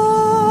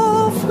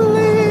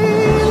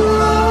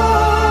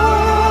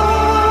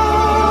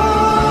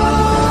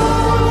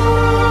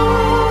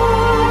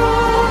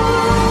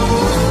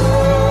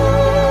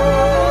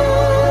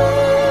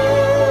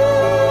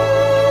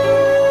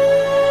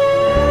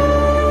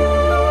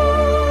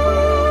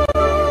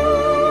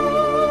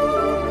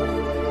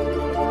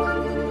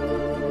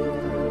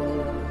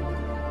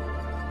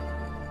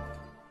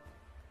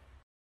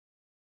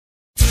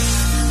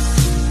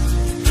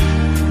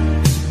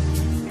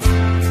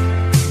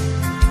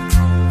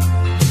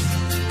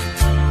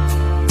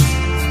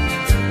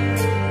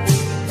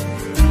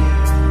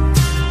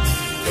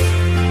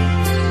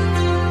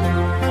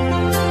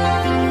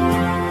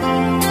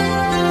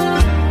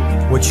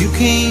 what you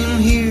came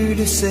here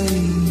to say,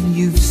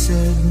 you've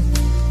said.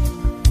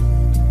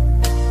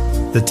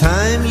 The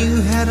time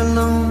you had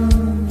alone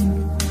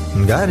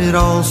and got it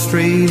all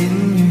straight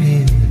in your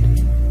head.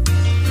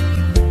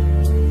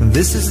 And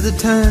this is the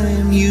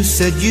time you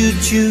said you'd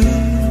choose.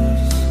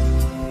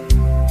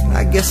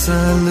 I guess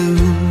I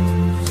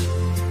lose.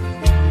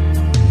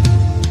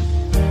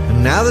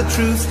 And now the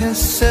truth has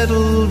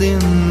settled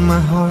in my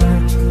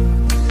heart.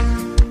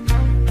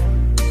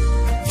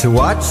 To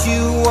watch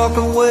you walk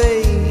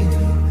away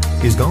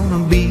is gonna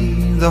be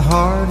the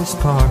hardest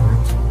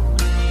part.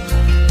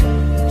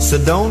 So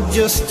don't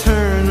just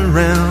turn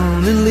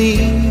around and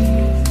leave.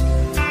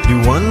 Do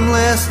one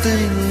last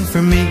thing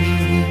for me.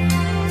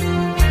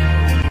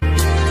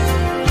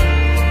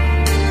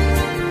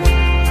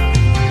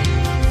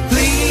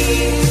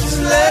 Please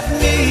let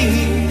me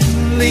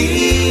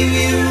leave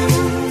you.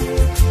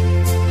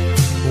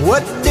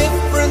 What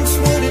difference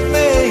would it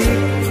make?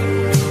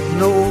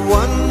 No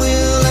one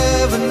will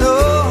ever know.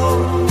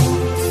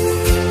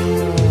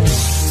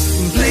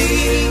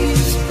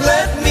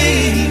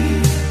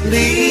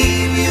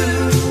 Leave you,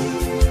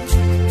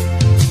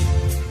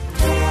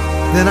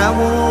 then I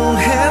won't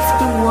have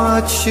to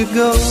watch you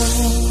go.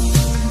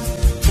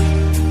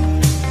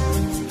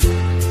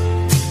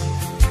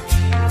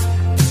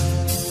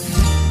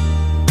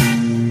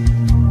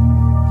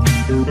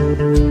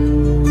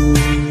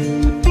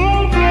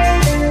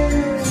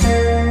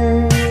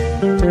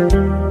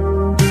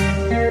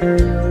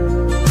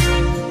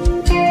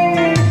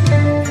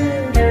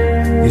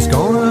 It's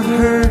gonna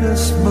hurt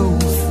us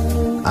both,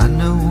 I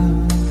know.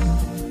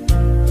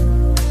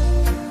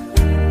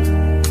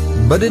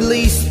 But at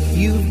least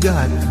you've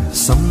got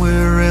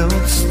somewhere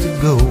else to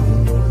go.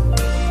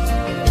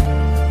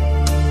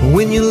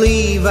 When you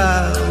leave,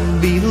 I'll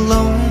be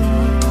alone,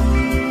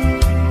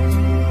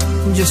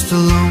 just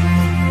alone.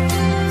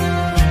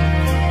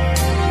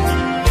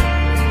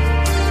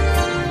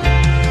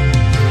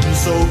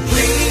 So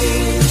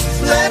please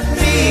let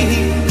me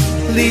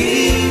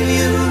leave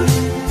you.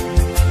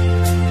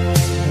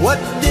 What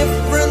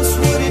difference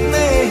would it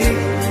make?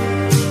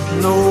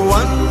 No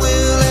one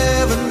will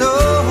ever know.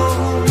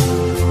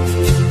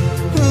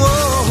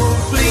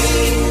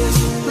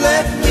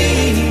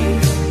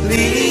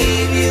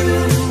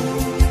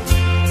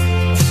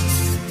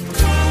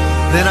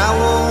 Then I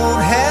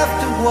won't have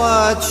to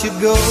watch you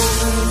go.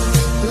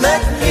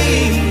 Let me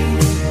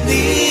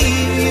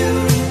leave you.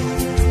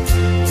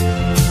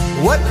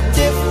 What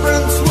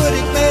difference would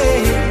it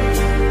make?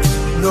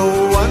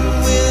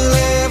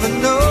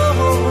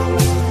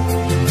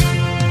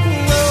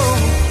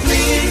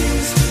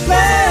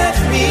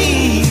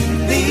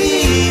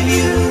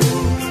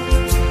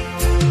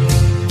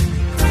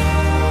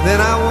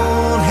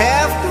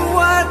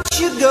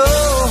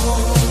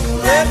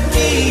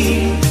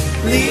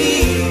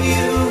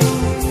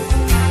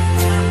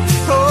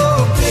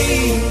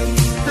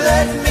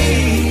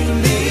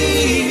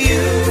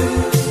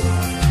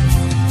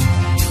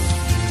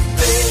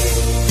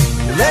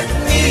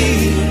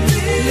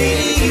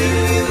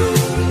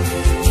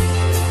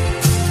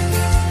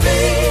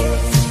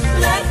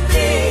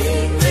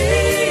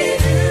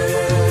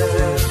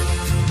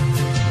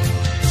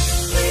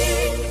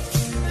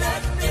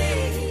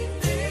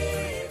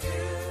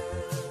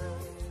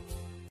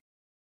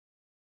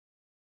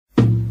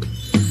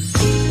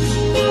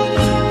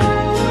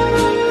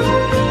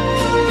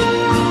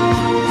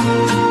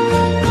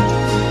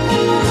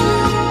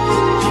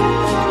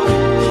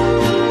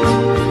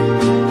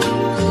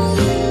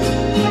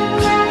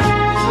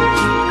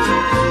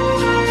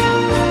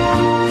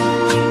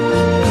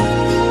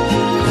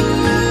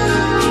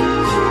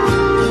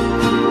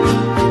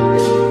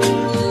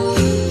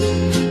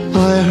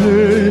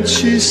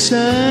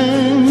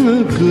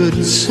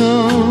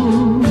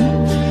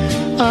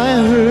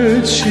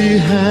 that she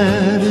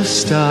had a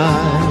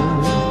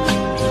style,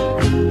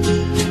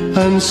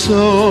 and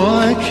so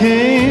I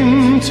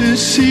came to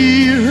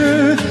see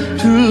her,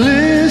 to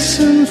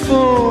listen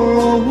for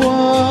a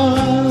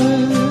while.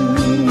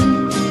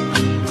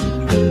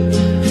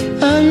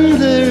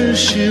 And there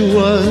she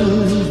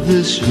was,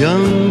 this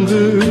young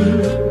girl,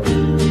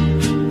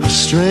 a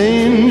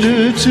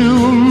stranger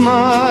to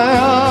my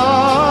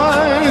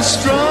eyes,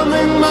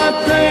 strumming my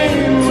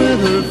pain with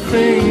her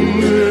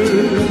fingers,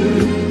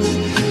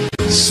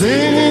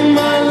 singing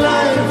my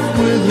life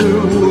with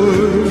her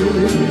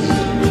words,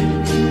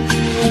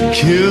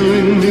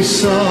 killing me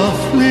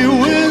softly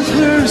with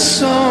her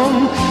song,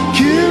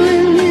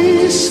 killing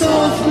me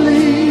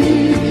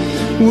softly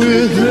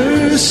with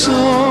her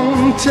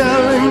song,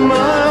 telling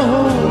my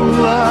whole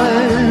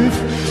life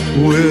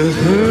with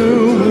her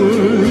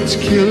words,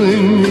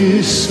 killing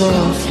me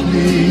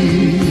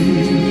softly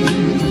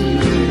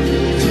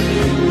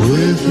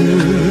with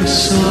her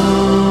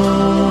song.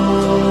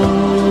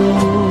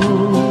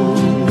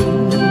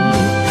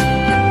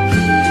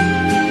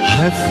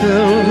 I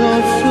felt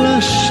all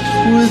flushed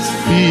with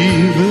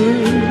fever,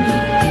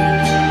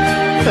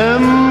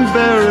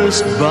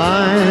 embarrassed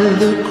by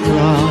the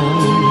crowd.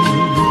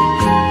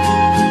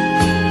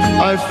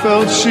 I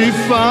felt she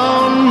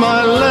found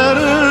my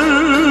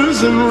letters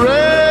and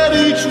read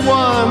each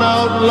one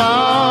out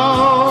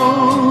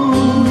loud.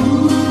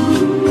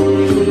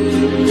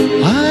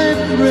 I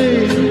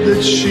prayed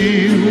that she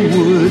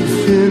would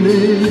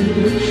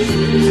finish,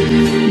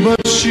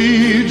 but she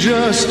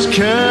just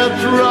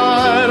kept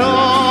right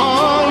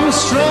on,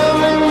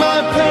 strumming my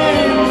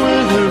pain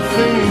with her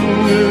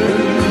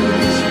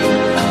fingers,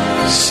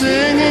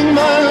 singing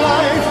my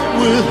life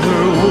with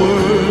her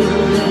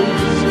words,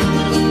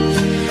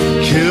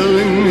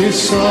 killing me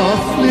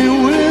softly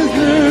with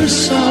her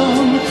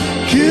song,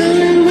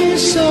 killing me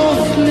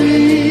softly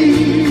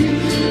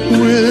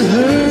with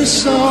her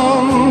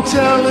song,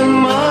 telling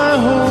my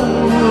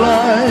whole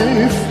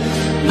life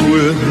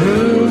with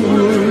her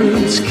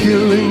words,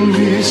 killing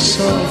me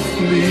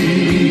softly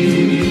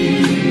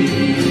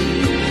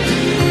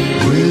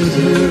with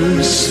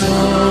her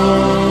song.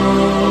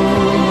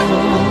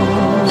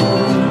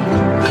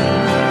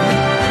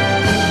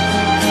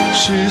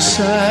 She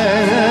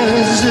sang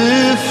as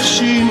if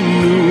she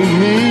knew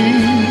me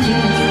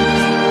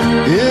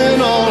in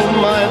all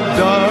my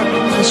dark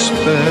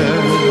despair,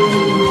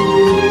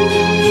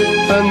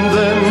 and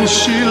then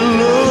she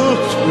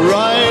looked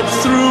right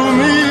through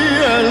me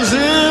as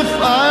if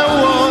I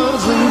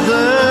wasn't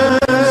there.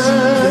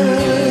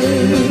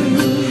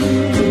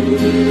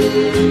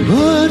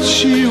 But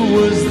she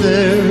was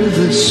there,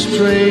 this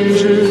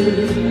stranger,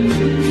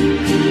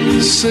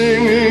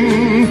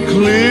 singing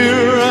clear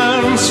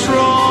and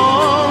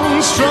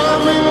strong,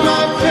 strumming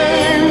my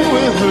pain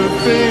with her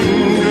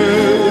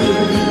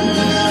fingers,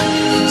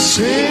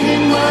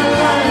 singing my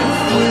life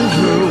with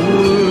her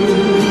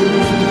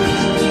words,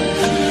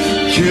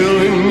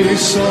 killing me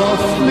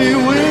softly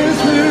with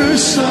her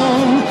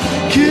song,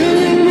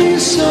 killing me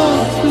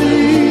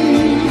softly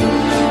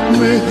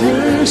with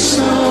her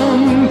song,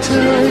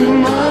 telling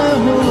my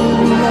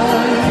whole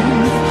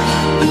life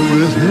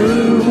with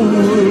her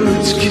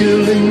words,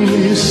 killing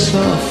me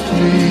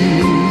softly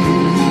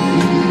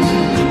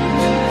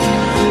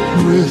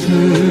with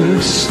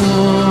her song.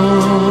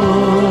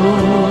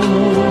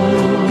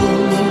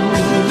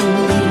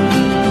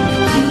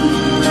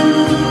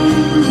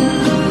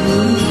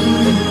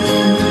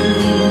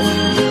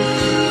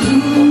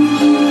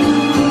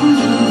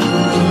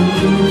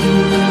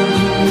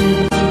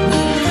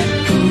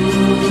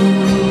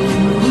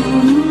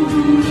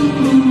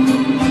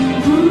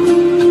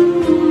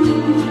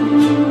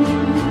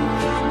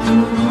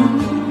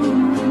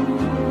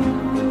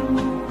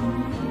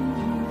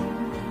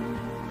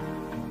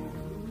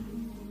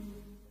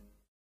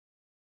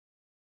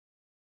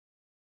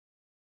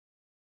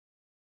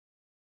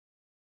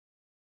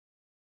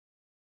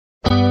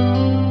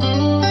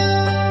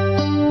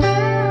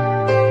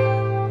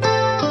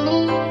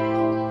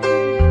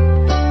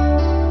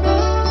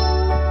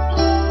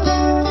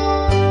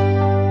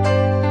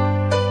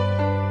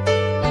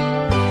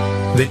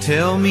 They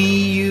tell me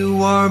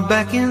you are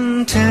back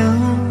in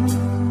town,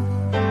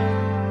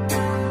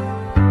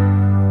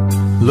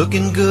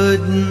 looking good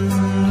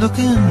and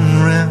looking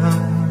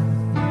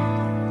round,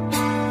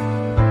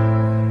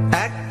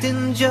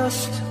 acting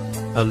just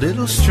a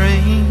little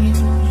strange,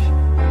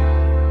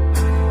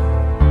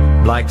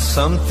 like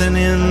something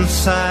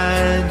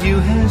inside you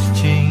has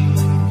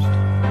changed.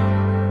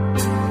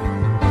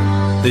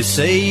 They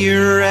say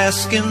you're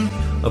asking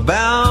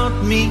about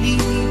me.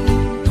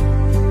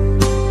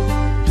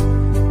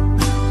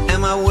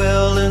 Am I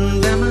well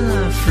and am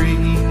I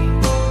free?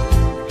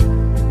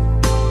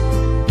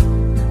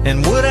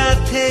 And would I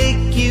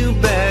take you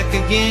back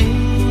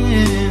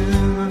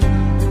again?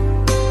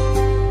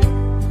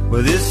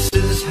 Well, this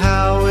is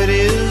how it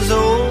is,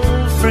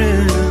 old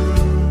friend.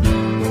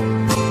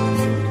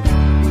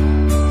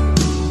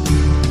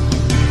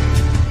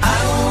 I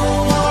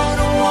don't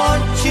wanna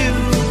want you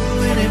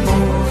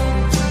anymore.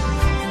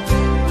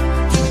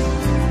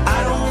 I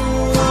don't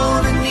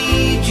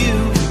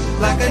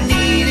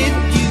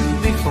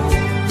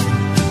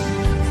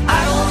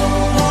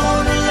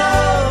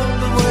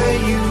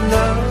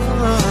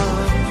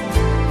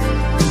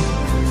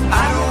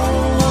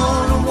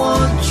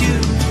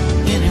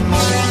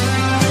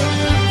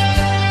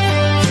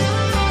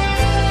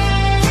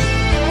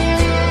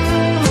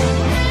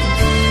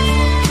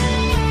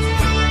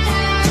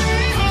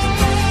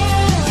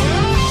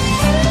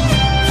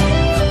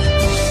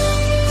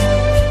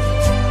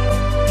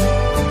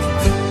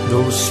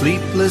Those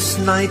sleepless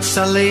nights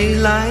I lay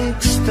like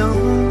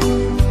stone,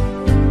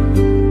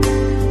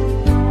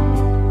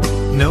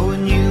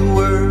 knowing you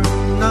were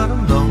not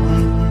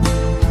alone.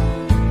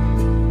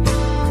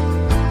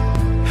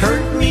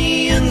 Hurt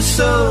me in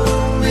so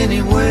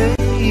many ways.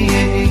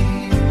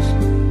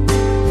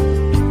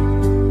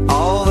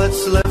 All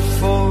that's left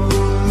for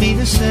me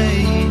to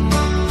say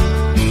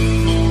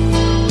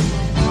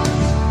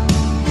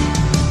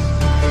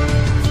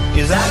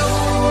is I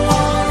don't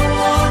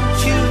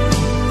want you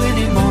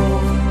anymore.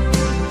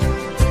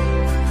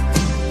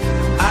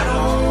 I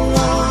don't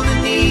wanna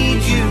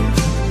need you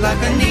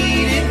like I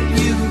needed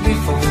you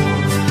before.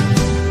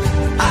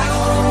 I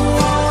don't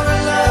wanna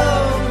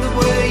love the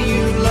way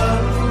you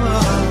love.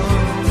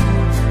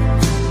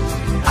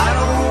 I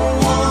don't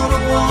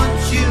wanna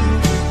want you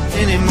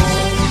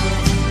anymore.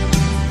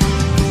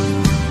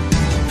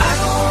 I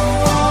don't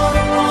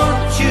wanna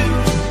want you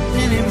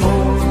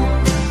anymore.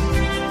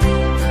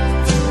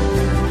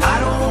 I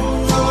don't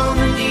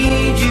wanna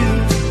need you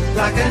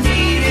like I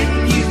needed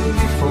you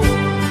before.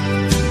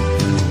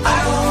 I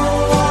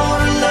don't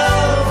wanna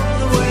love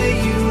the way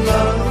you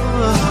love.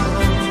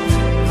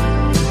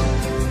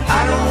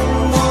 I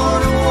don't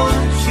wanna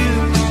want you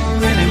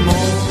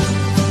anymore.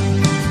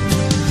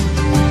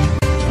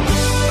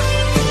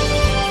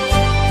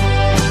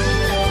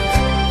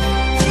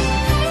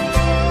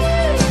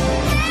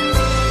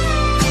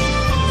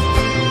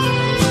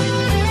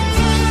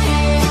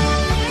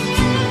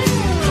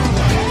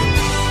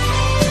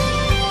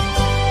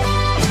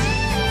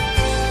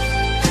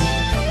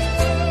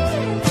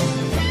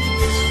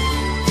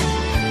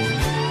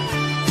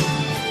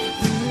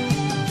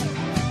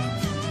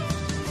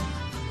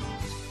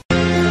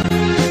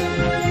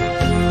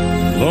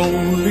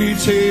 Lonely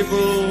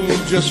table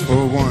just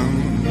for one,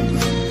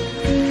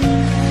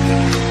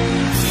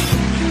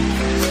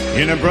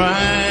 in a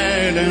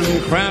bright and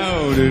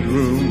crowded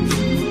room,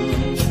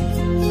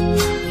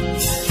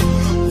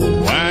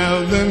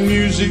 while the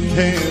music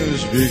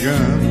has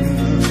begun.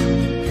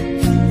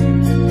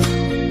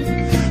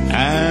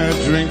 I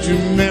drink to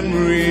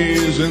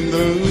memories in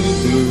the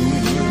gloom,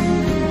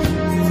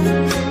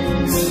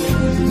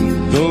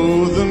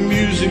 though the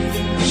music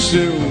is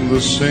still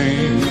the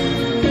same.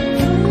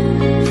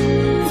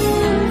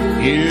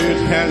 It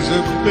has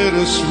a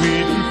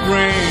bittersweet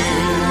refrain.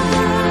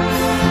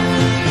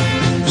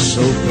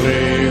 So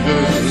play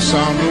the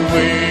song the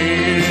way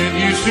it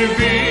used to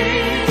be,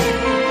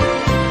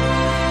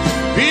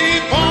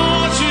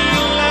 before she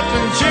left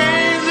and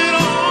changed it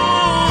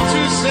all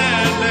to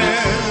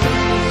sadness.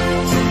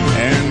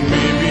 And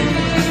maybe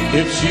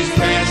if she's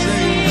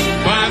passing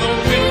by the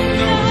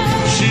window,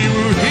 she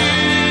will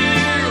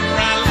hear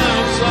our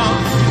love song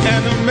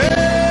and the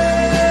melody.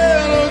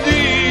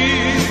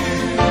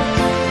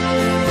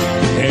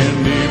 And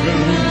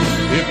even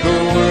if the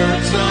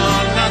words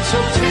are not so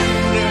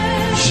tender,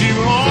 she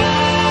will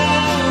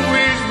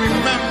always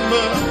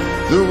remember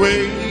the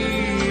way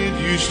it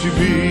used to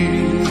be.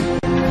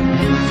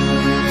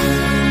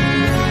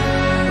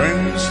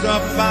 Friends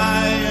stop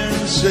by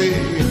and say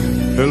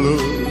hello,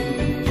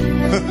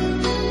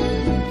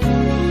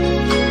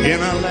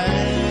 and I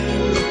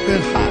laugh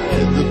and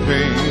hide the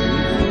pain.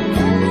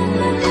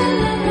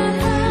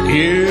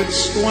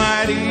 It's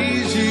quite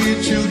easy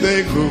till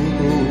they go.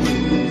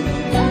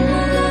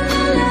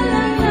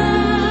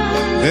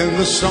 Then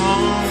the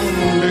song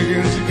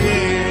begins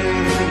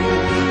again.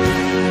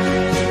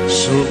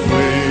 So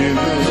play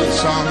the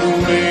song the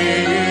way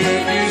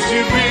it used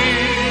to be,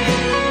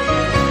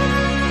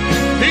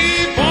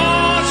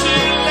 before she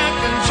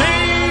left and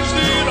changed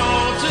it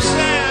all to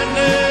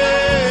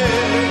sadness.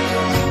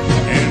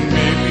 And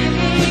maybe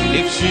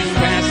if she's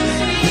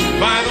passing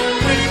by the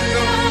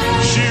window,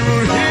 she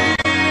will hear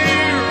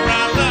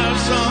our love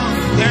song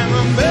and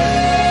the melody.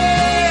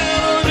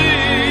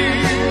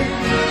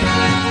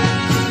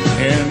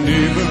 And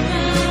even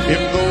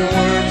if the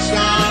words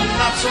are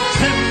not so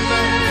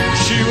tender,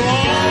 she will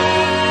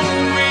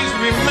always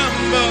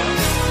remember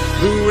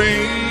the way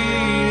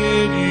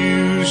it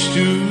used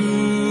to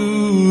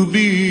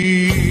be.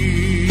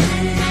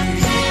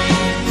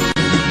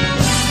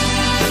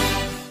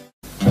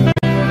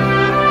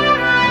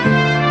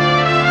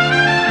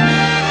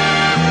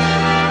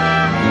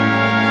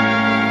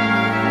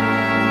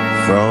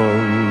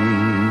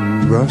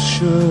 From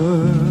Russia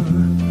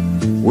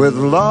with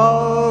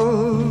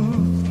love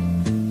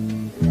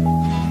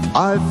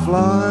I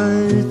fly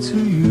to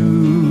you,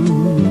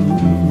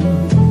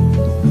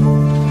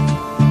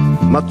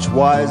 much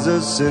wiser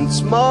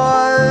since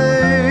my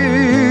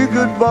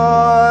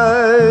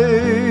goodbye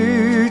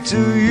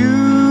to you.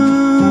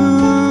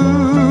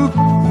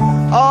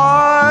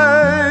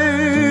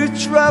 I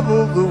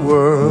traveled the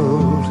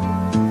world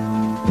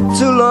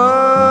to learn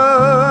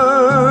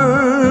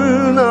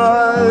I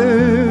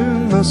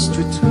must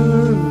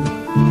return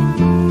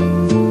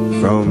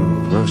from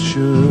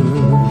Russia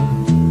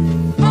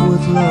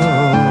with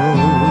love.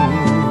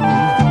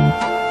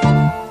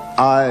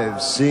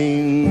 I've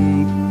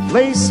seen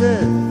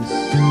places,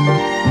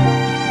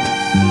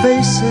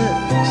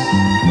 faces,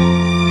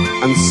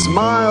 and and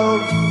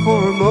smiled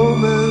for a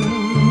moment,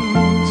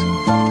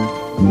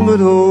 but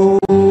oh,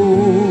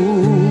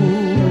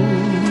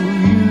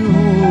 you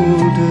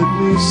haunted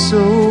me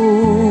so.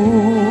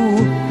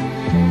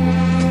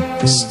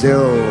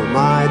 Still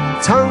my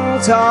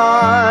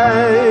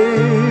tongue-tied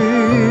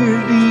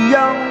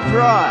young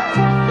pride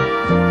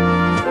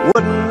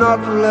would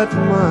not let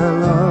my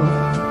love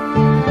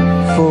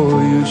for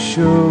you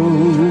show,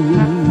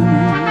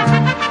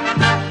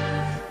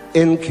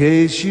 in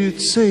case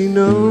you'd say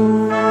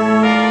no.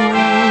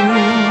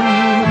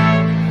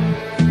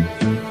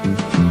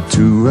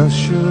 To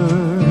Russia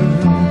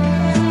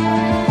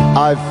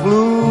I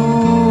flew,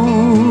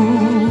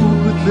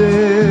 but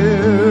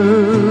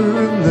there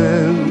and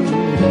then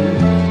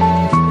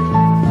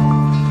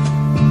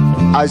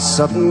I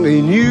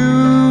suddenly knew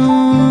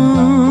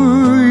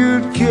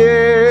you'd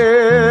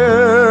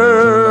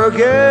care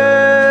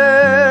again.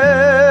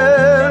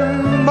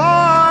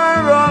 My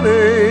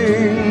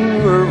running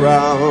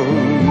around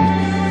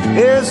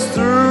is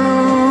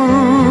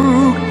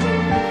through.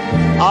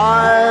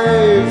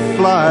 I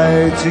fly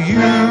to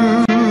you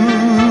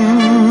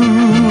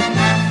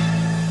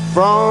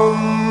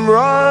from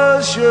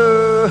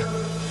Russia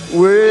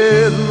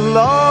with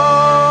love.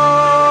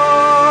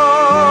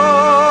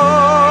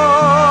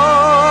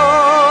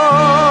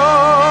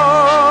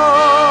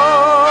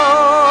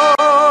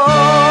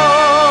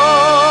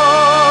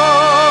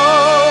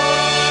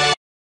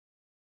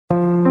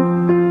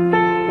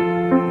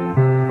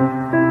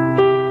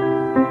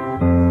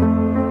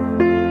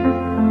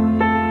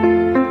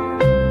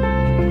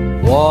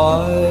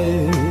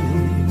 Wise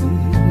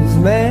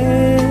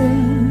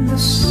men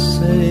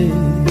say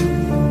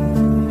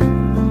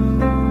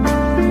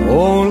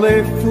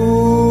only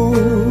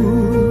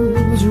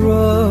fools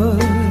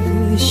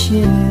rush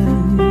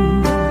in,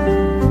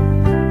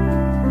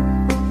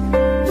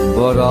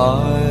 but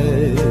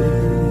I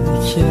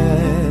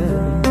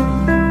can't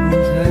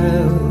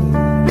help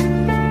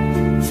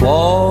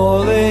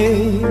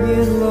falling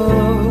in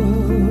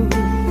love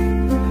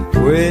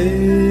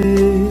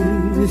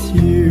with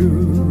you.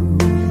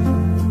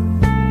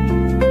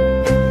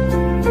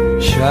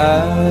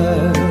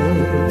 Shall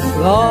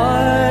I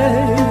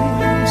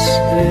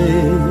stay?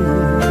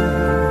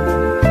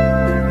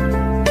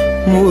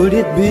 Would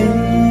it be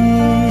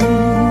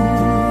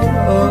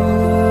a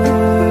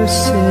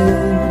sin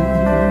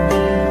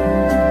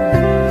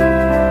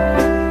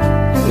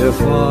if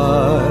I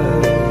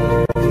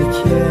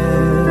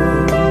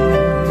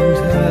can't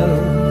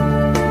help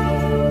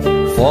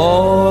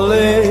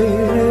falling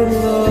in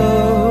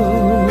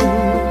love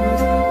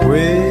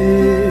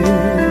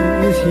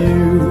with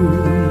you?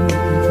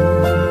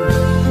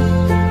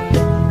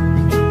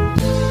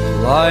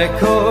 Like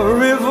a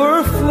river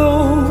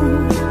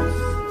flows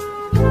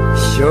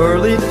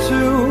surely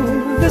to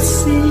the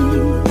sea,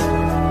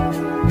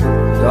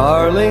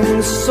 darling,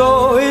 so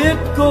it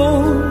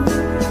goes.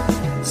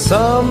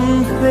 Some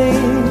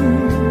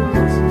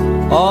things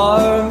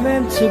are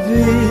meant to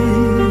be.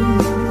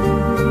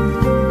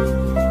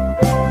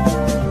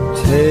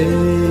 Take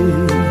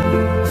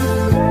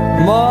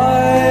my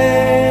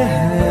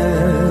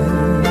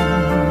hand,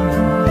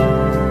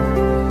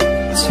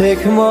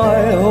 take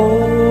my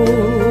whole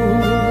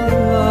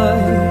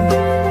life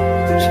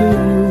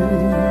too.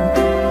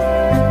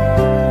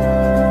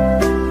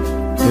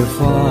 If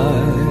I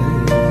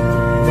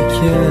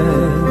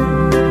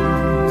can't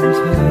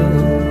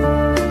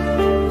help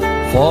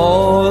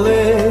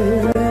falling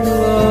in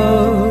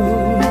love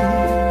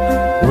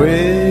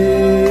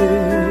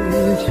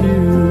with you.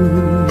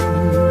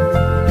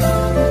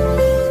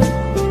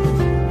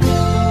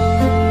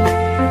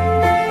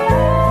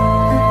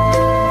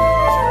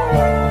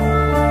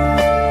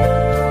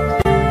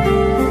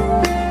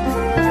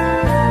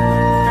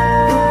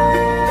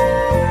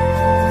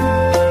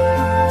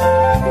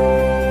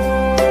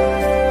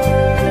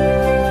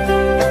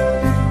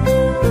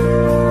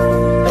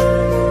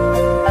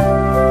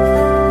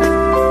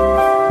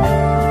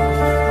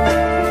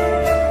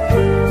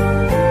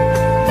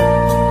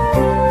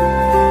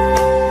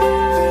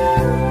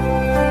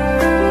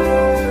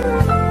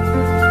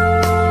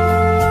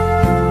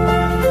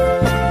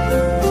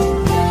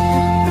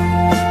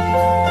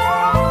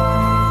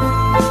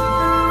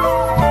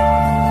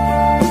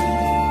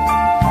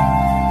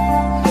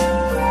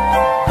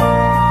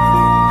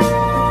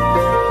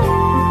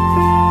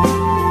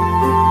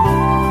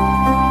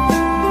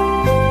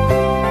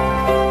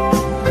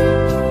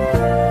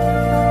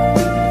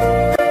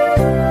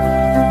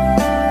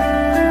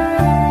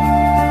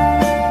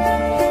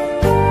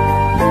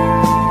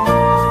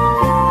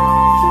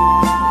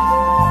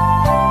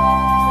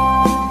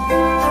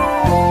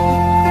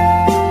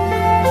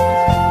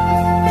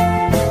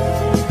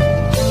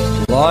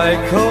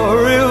 Like a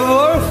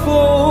river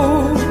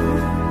flows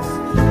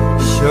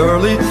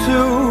surely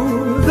to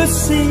the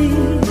sea,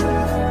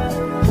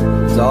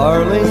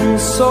 darling,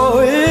 so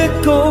it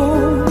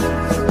goes.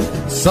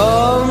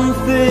 Some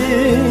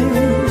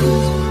things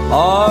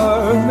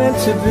are meant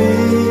to be.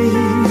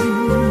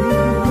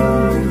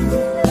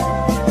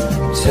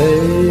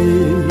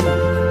 Take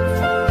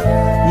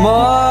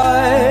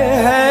my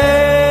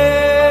hand,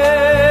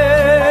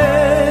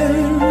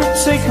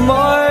 take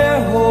my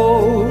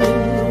whole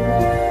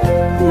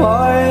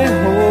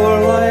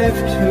life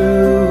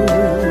too.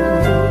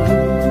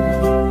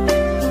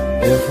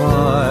 If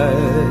I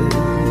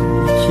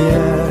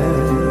can't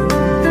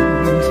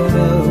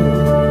help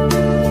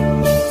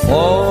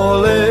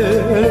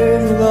falling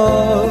in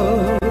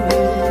love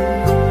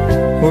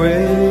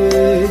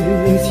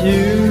with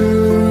you,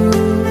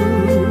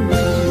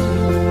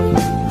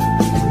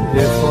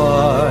 if I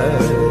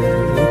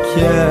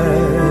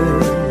can't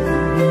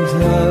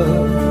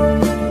help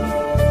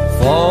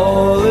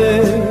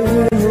falling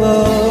in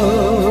love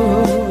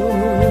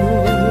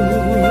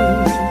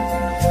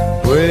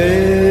with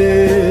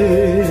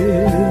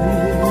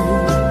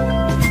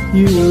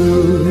you.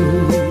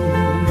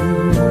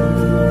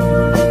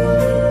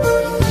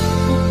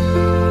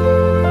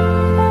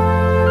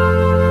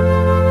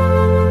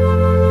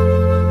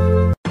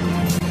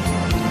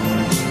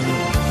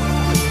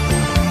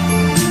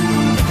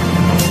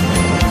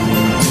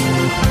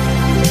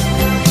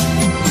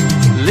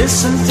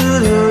 Listen to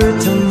the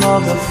rhythm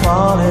of the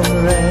falling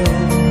rain,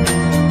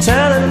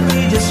 telling me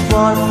just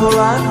what will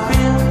I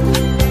feel.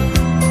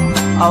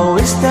 I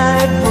wish that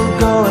it would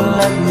go and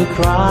let me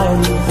cry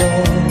in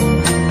vain,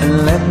 and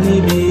let me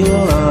be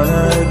alone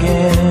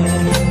again.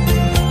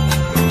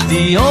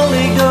 The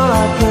only girl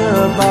I care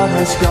about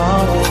has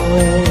gone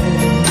away,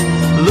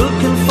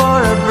 looking for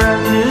a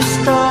brand new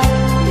start.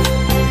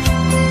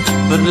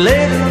 But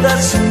little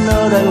does she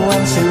know that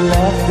when she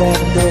left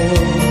that day,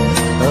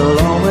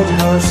 along with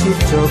her she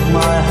took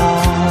my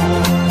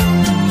heart.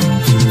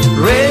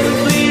 Rain,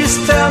 please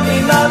tell me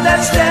now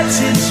that's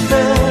its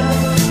fair,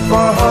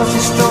 for her she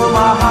stole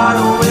my heart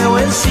away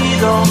when she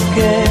don't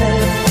care.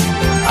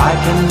 I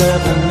can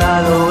live the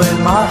night away in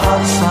my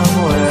heart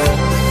somewhere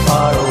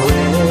far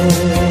away.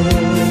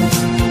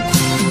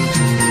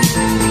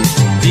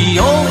 The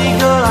only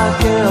girl I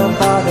care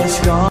about has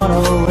gone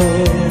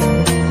away,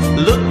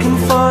 looking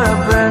for a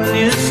brand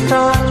new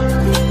start.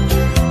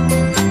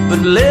 But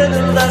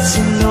little does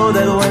she know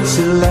that when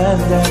she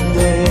left that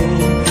day,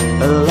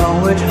 along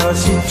with her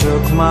she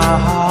took my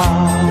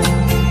heart.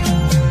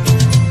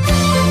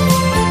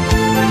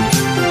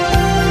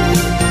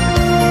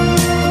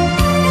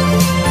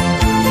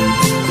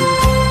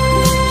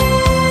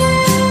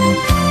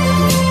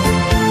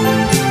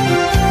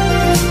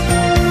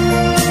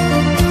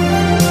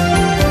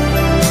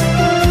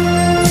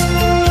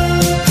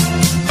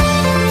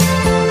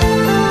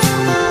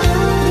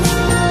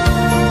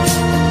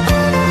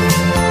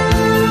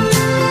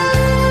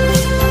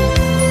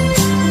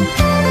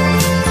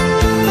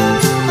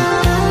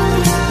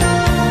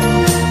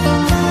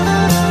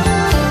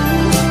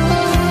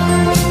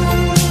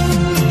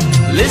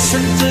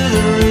 Listen to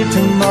the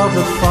rhythm of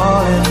the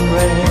falling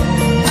rain,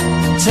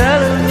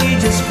 telling me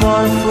just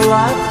what will I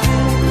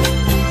feel.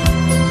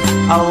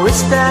 I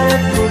wish that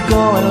it would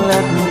go and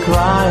let me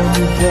cry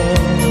in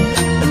vain,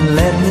 and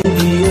let me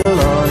be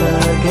alone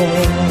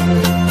again.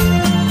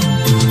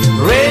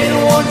 Rain,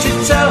 won't you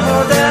tell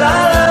her that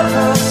I love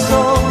her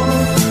so?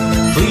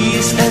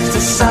 Please ask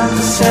the sun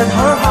to set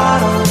her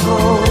heart on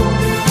gold.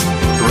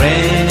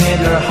 Rain in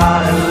her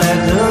heart and let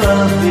the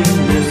love in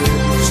you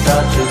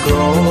start to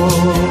grow.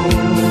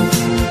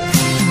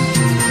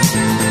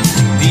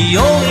 The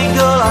only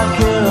girl I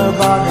care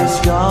about has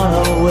gone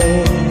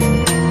away,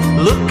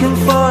 looking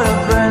for a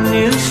brand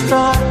new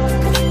start.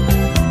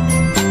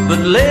 But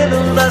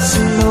little does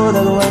she know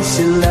that when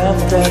she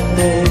left that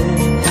day,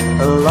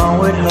 along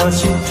with her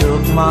she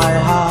took my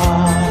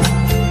heart.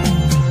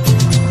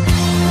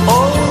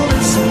 Oh,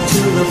 listen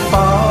to the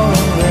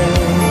falling rain,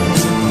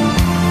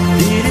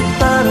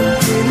 dee-dee-da-da,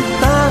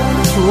 dee-dee-da-da.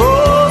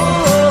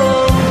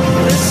 Oh,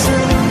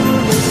 listen,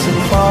 listen,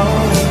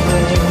 falling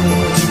rain,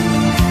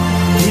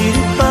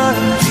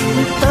 dee-dee-da-da,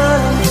 dee-dee-da-da.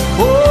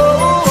 Oh,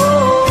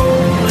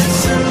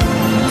 listen,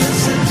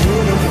 listen to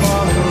the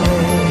falling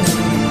rain,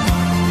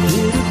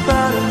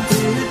 dee-dee-da-da,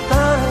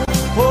 dee-dee-da-da.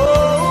 Oh,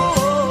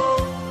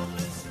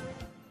 listen.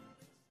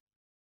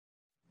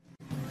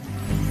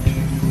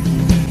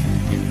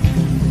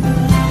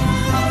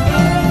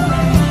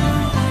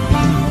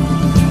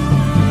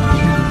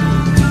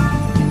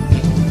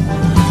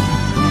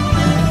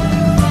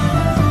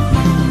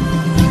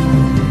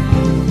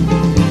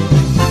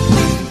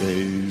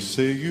 They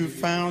say you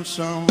found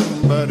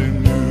somebody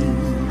new,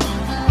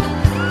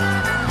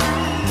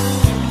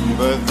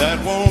 but that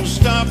won't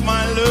stop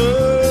my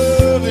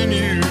loving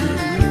you.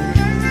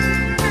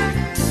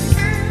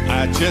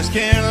 I just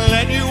can't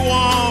let you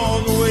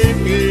walk away,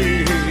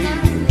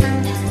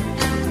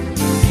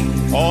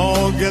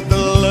 or get the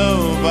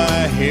love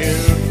I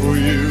have for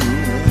you.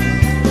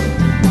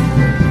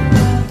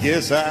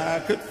 Guess I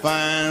could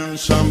find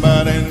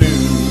somebody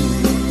new,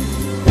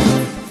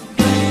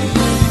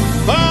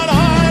 but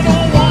I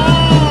don't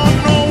want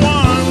no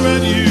one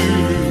but you.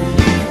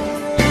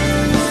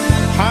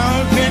 How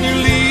can you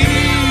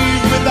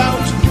leave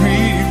without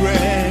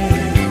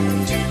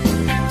regret?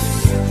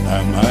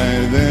 Am I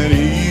that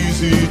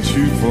easy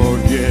to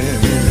forget?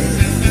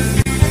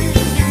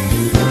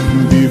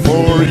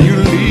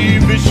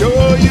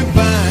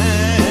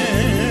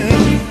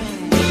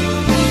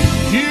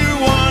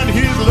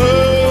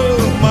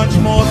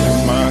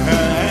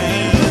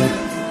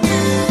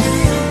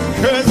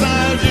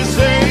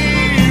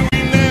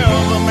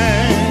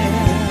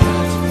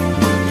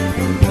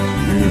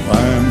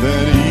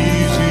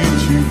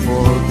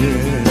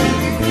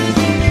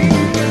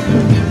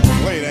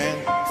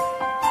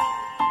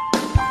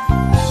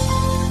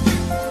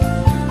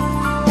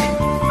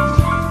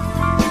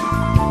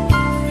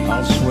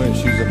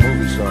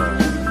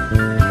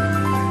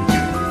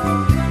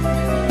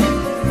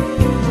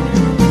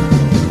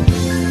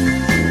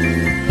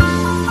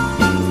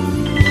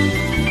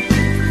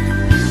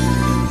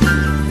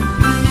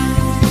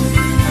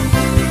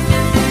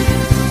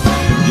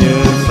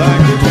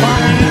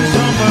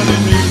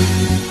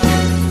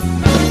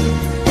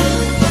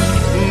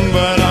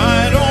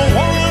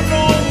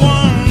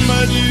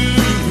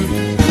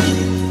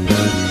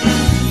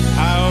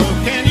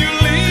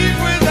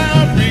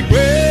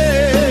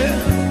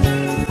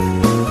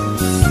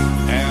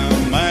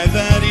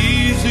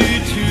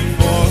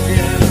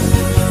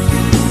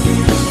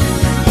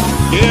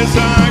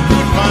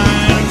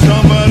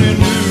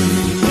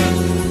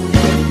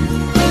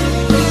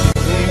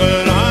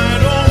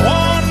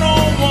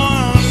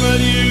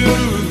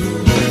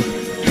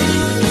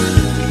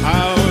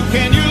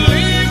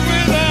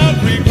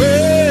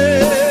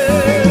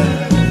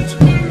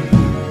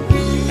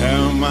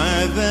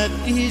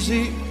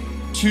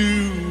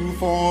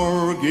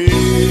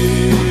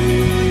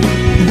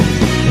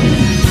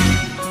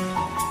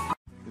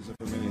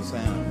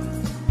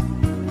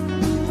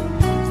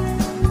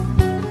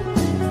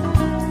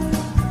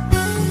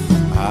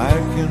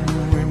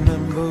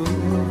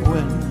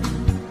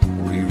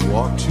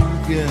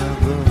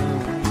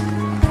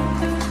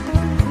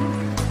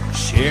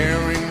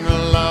 sharing a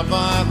love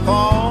I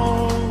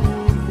thought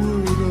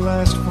would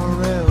last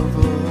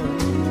forever.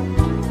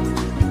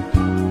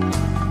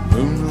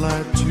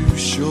 Moonlight to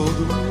show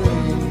the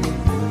way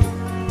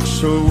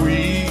so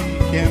we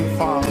can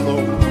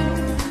follow.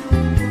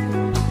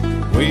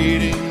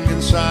 Waiting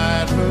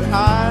inside her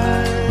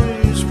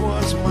eyes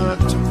was my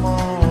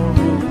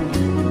tomorrow.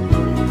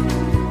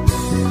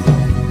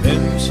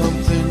 Then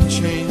something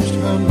changed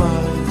her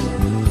mind.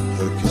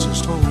 Her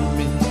kisses told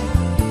me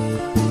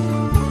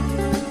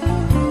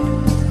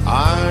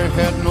I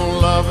had no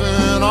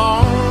loving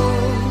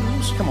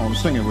arms. Come on,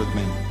 sing it with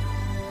me.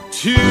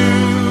 To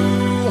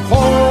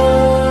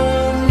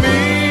hold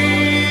me.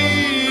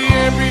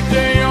 Every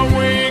day I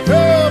wake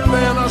up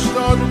and I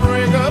start to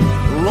break up.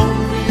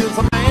 Lonely as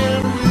a man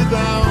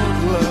without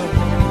love.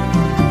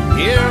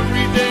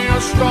 Every day I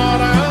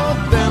start out,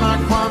 then I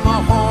cry my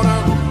heart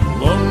out.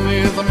 Lonely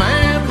as a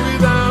man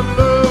without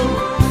love.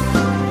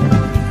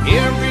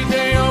 Every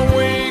day I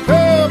wake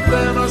up,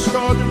 then I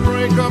start to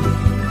break up,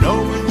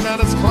 knowing that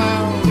it's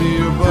cloudy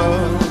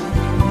above.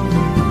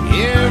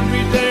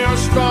 Every day I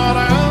start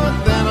out,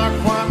 then I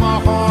cry my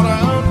heart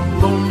out.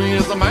 Lonely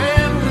as a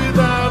man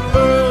without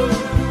love.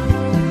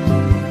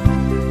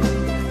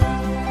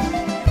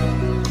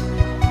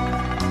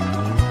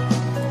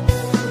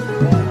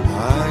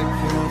 I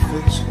can't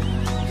fix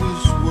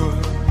this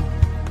world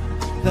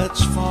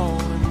that's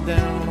falling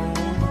down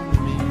on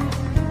me.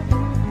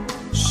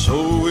 So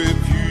if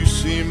you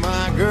see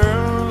my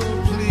girl,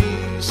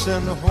 please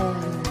send her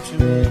home to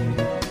me.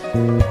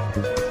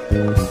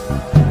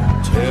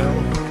 Tell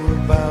her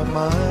about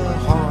my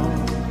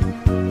heart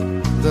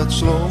that's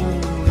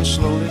slowly,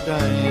 slowly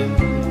dying.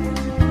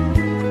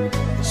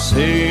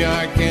 Say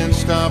I can't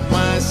stop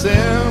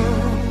myself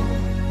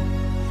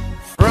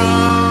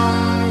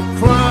from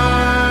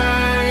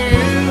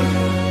crying.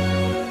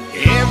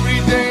 Every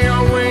day I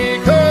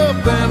wake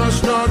up and I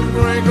start to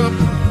break up.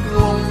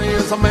 Lonely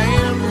as a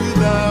man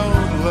without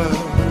love.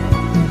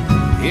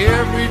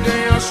 Every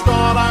day I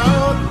start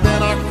out,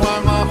 then I cry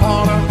my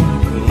heart out.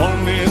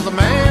 Lonely as a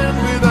man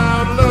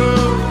without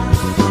love.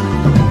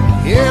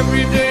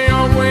 Every day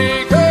I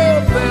wake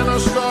up, then I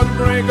start to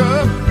break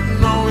up,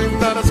 knowing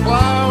that it's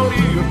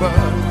cloudy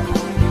above.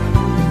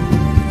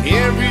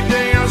 Every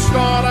day I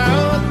start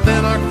out,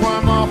 then I cry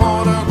my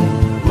heart out.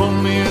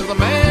 Lonely as a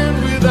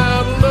man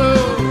without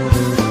love.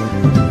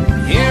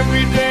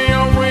 Every day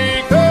I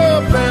wake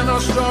up, and I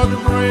start to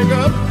break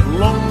up.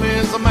 Lonely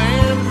as a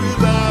man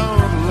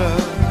without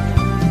love.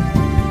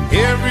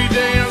 Every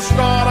day I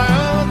start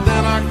out,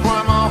 then I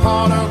cry my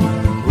heart out.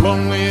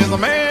 Lonely as a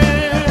man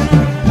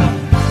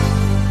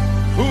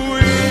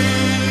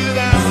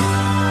without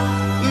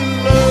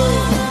love.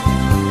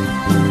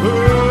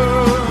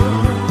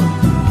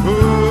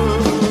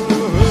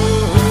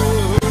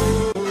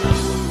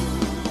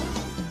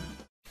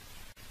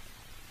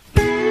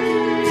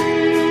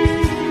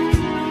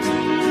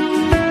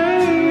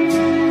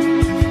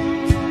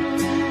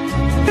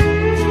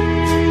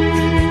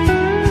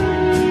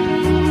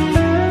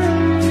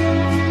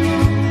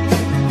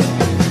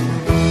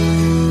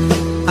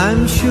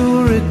 I'm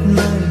sure it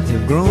might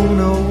have grown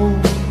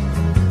old,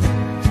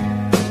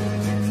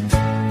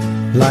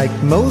 like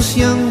most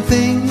young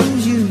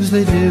things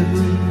usually do,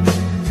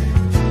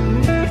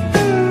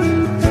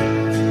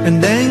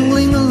 and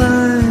dangling a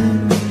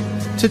line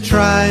to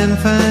try and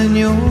find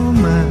your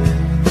mind.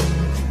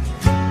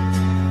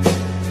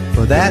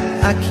 For that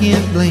I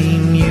can't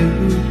blame you.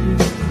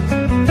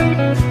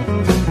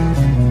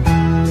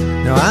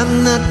 Now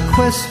I'm not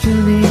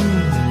questioning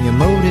your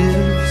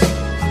motives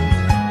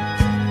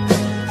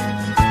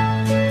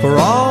for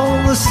all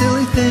the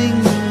silly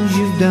things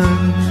you've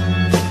done.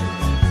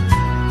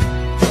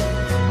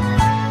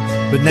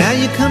 But now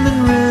you're coming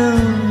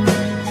round,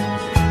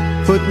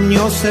 putting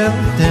yourself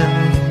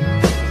down,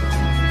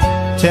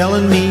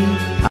 telling me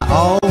I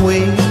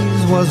always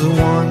was the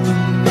one.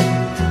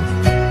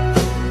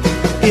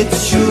 It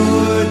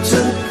sure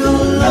took a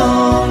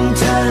long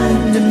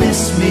time to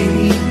miss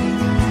me,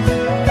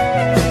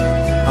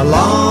 a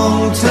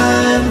long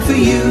time for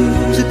you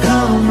to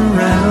come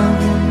around,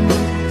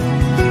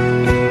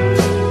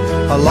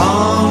 a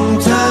long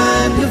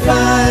time to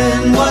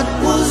find what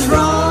was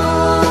wrong.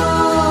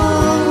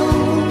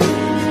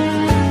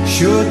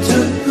 Sure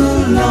took a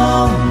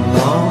long,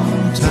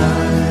 long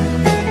time.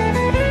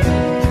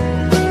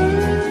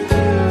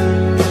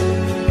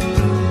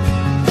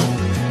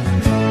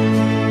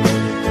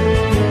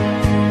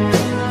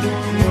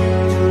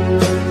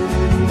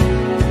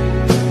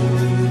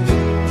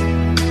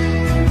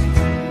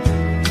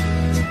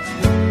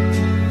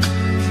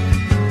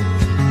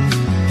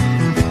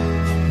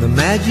 The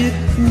magic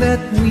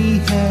that we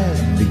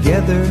had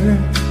together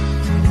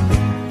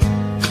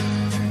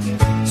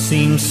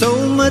seems so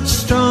much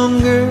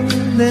stronger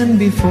than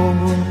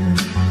before.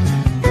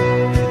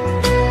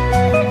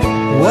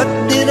 What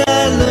did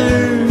I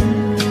learn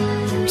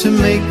to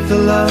make the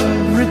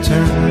love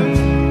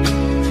return?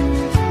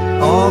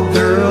 Oh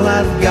girl,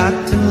 I've got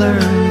to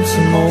learn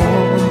some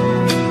more.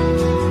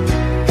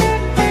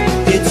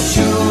 It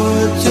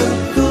sure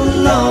took a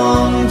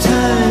long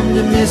time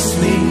miss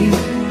me.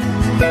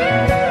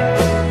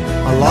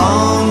 A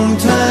long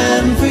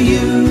time for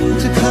you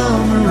to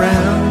come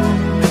around.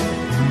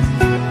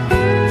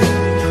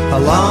 A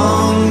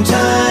long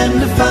time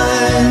to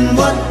find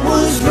what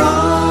was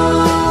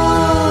wrong.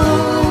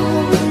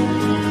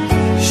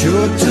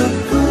 Sure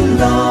took a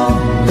long,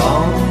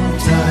 long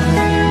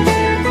time.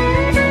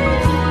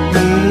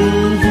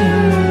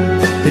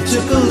 It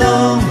took a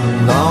long,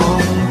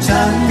 long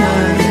time.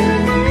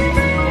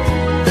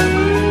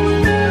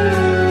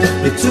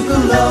 It took a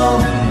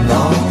long,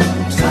 long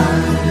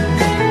time.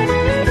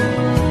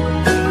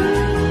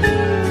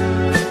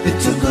 It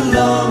took a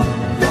long,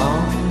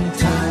 long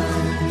time.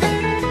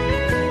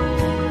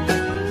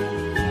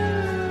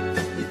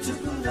 It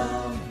took a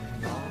long,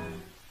 long.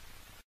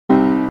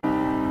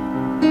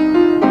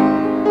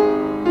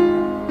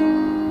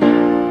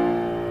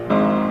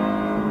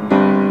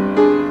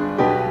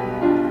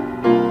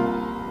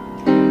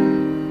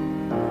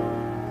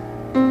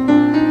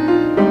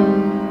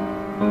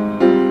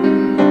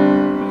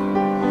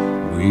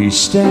 We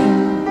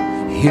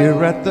stand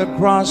here at the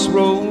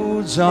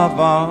crossroads of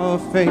our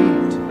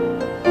fate.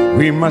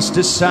 We must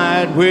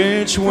decide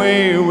which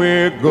way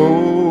we're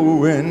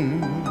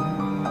going,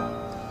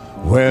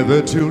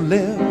 whether to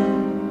live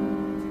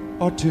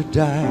or to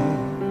die.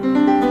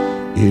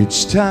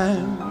 Each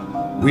time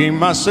we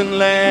mustn't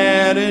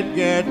let it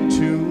get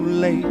too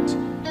late.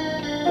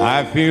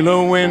 I feel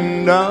a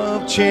wind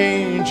of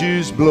change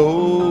is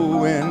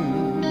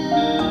blowing.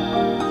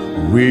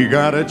 We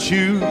gotta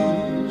choose,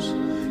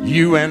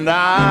 you and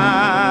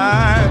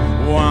I.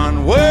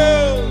 One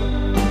world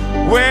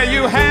where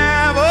you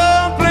have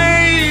a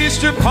place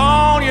to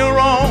call your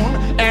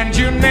own, and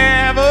you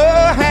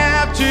never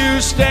have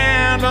to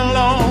stand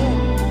alone.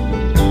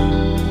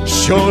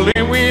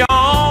 Surely we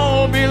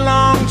all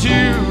belong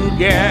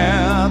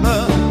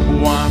together.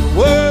 One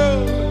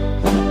world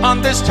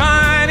on this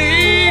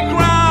tiny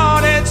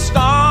crowded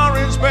star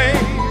in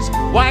space.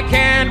 Why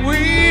can't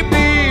we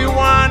be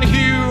one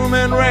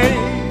human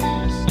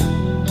race?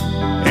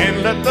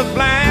 And let the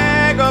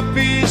flag of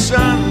peace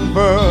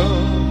unfurl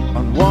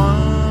on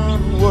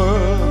one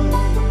world.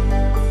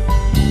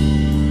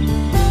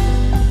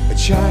 A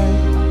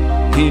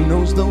child, he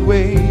knows the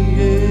way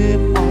it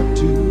ought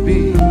to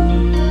be,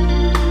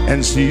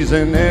 and sees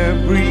in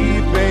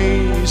every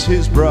face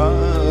his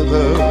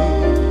brother.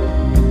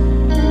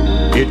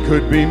 It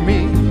could be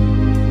me,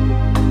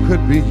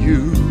 could be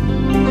you.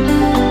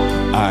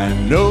 I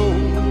know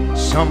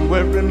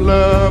somewhere in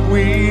love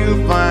we'll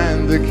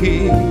find the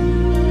key,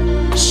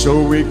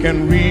 so we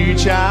can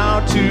reach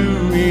out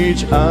to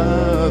each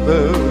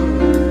other.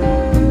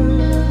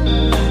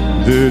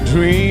 The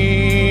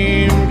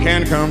dream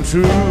can come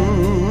true.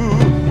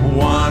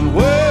 One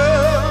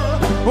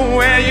world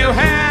where you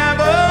have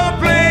a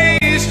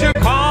place to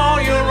call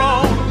your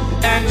own,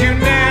 and you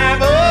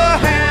never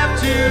have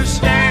to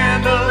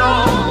stand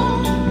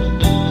alone.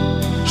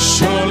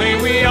 Surely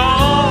we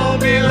all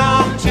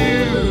belong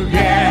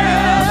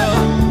together.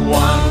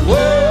 One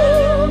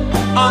world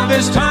on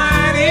this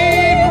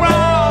tiny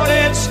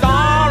crowded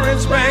star in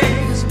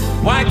space.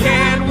 Why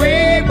can't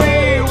we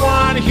be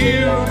one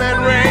human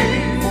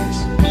race?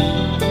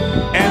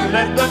 And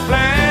let the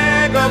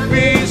flag of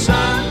peace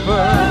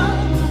unfurl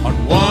on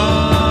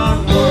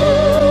one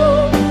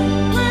world.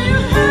 Where you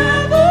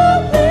have a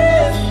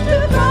place to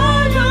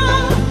call your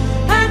own,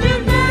 and you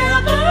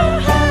never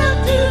have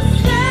to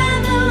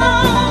stand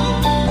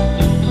alone.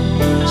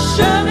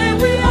 Surely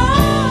we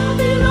all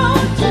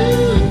belong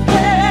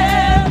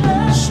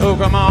together. So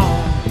come on,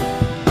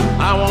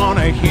 I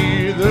wanna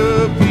hear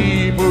the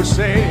people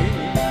say,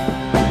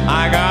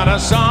 I got a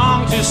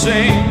song to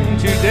sing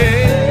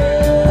today.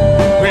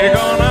 We're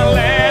gonna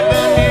let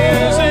the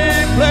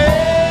music play.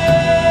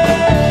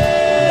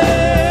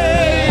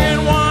 In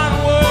one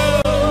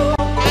world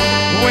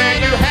where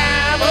you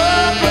have a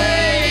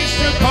place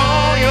to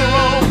call your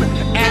own,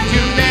 and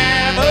you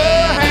never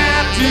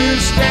have to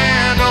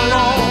stand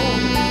alone.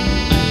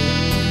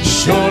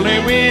 Surely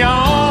we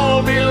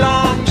all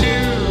belong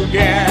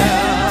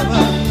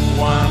together.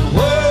 One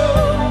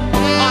world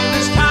on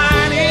this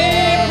tiny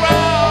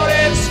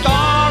crowded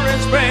star in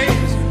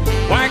space.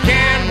 Why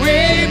can't we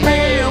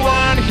be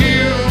one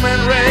human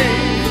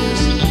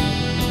race?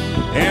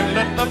 And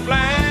let the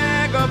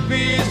flag of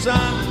peace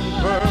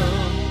unfurl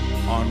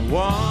on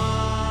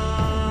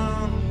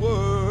one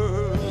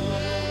world.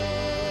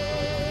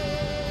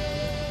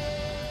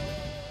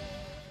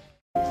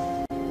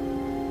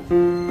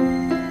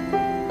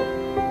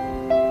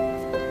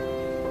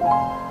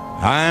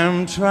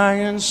 I'm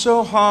trying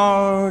so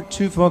hard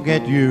to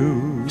forget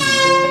you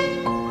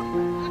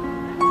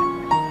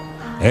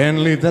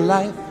and leave the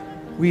life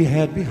we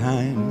had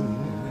behind.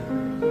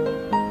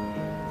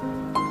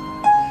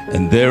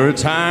 And there are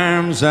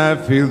times I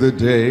feel the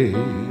day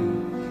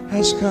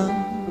has come.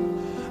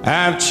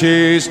 I've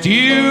chased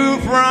you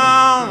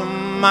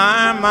from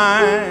my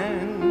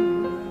mind,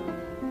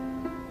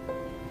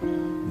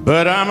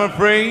 but I'm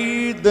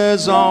afraid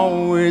there's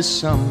always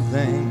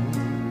something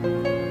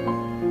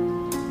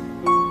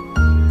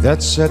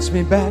that sets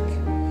me back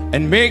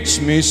and makes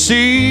me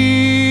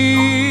see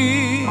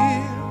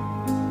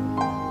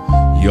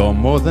you're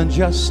more than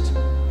just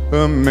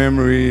a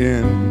memory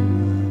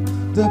in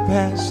the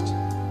past.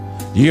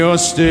 You're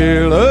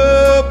still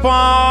a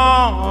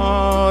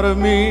part of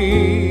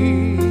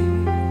me.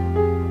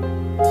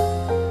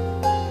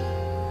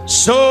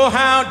 So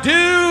how do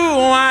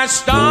I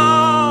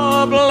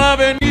stop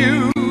loving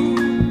you?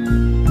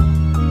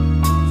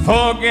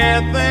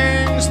 Forget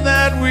things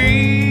that we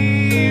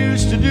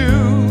used to do.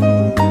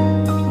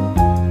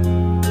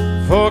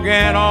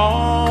 Forget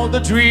all the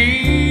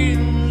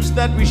dreams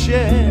that we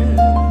shared,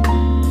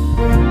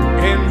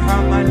 and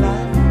how my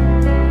life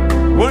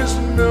was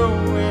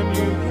knowing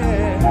you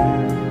cared.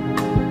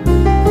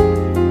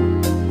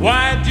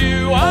 Why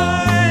do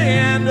I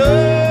end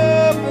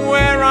up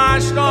where I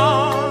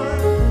start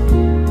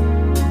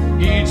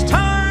each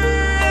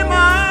time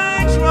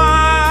I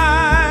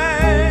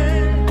try?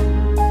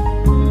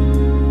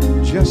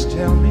 Just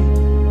tell me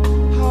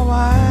how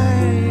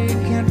I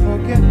can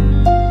forget,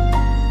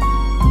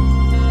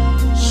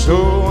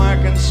 so I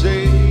can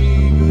say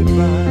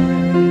goodbye.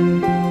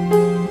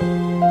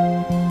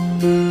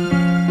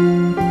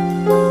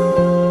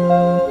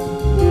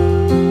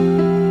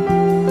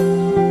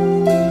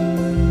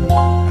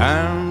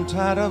 I'm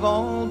tired of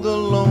all the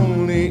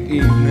lonely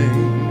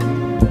evenings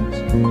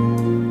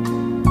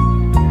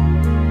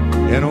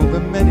and all the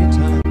many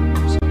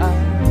times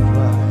I've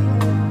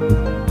cried.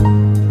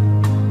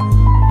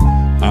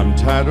 I'm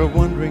tired of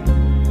wondering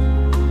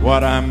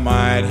what I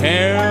might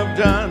have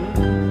done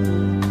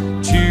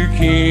to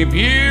keep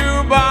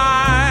you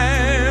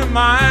by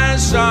my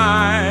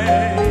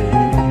side,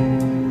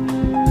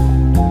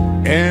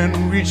 and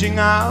reaching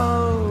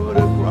out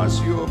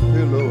across your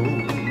pillow,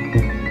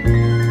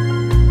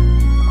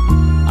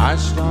 I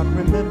start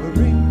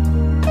remembering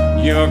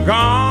you're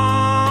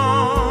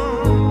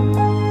gone.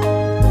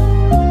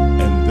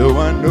 And though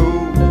I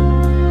know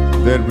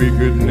that we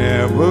could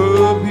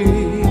never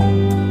be,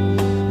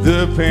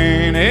 the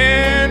pain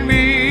in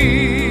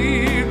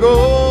me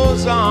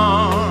goes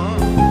on.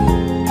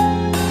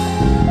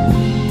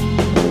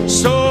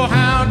 So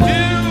how do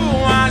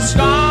I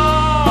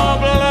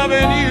stop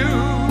loving you?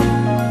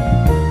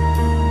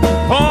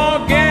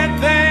 Forget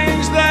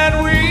things that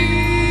we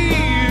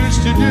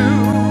used to do.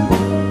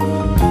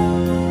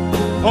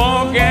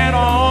 Forget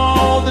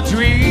all the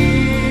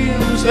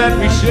dreams that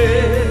we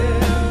shared,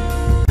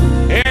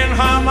 and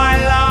how my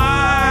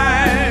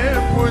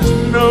life was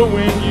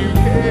knowing you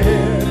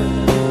cared.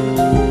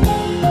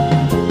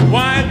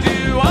 Why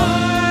do I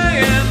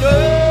end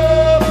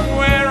up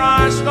where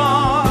I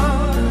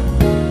start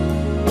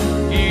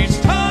each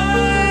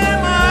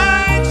time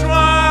I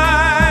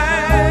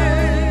try?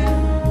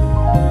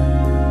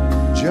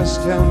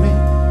 Just tell me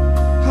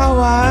how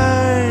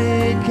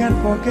I can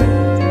forget,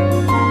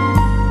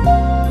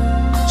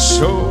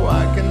 so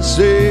I can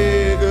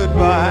say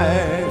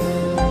goodbye.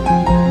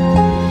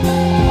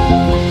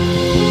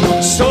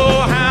 So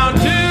how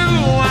do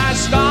I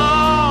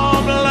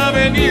stop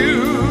loving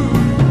you?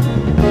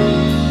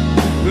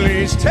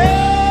 Please tell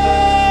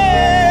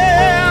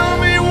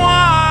me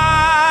why.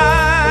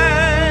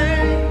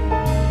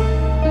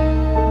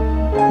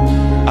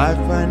 I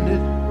find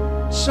it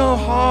so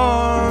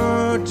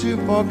hard to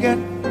forget,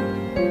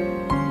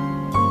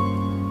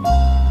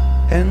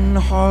 and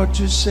hard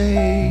to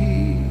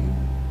say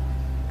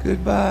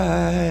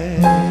goodbye.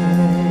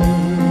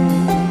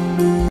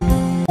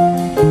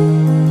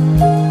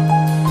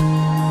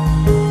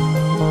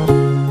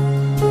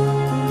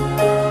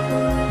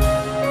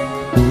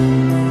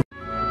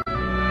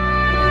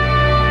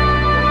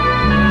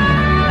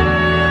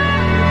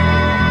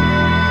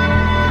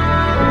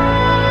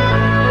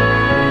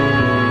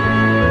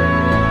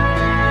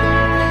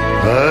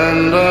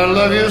 And I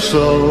love you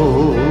so.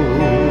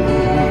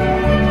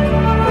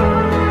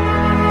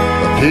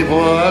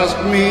 People ask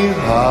me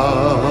how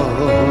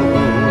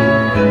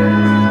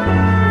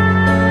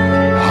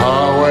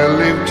I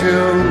live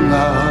till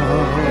now.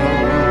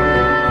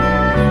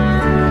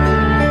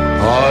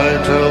 I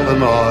tell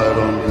them I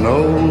don't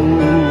know.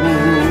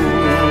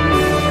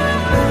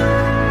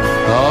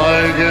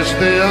 I guess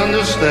they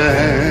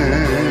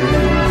understand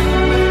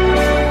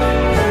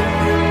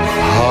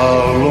how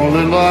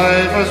lonely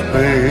life has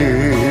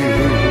been.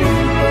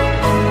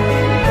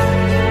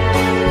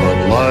 But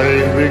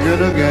life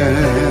begin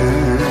again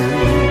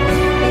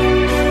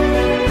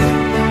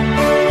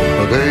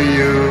the day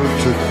you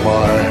took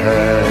my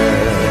hand.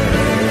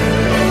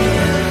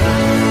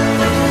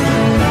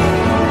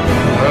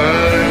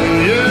 And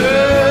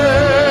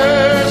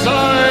yes, I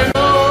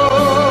know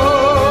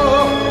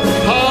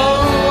how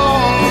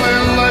lonely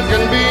life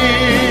can be.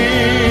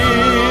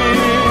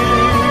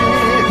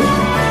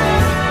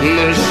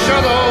 The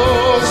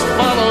shadows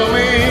follow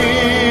me,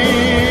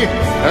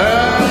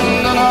 and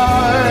the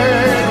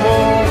night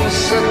won't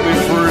set me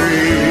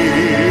free.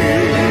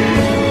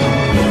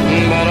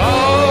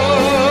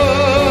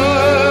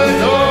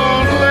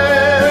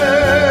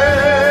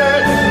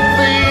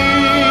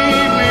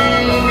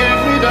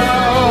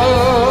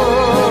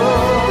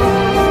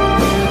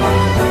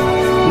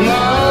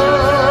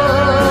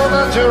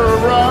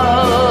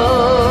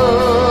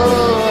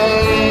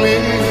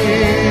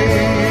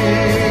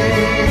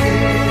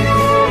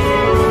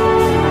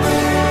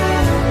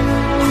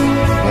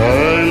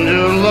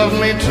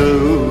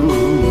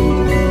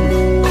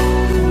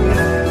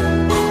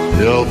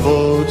 Your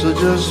thoughts are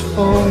just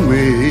for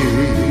me.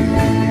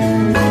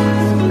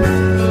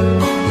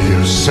 You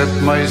set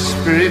my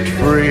spirit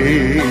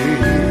free.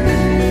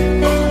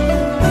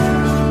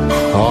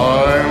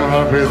 I'm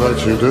happy that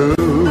you do.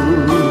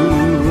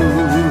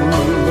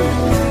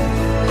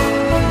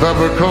 The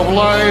book of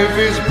life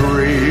is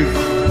brief,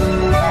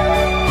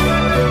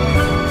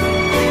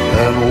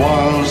 and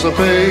once a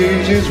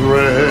page is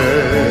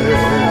read,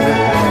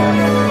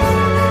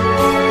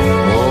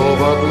 all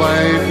that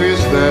life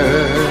is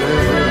there.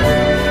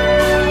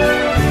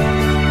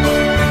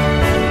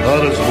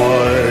 That is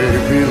my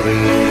belief.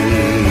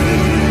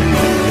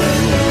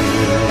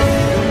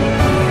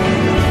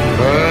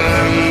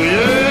 And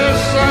yes,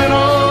 I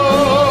know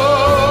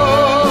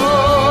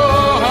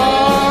how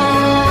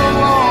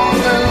long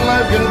that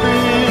life can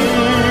be.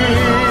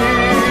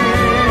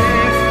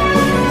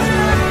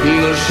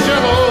 The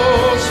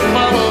shadows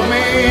follow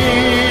me,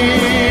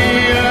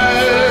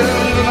 and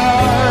the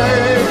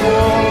night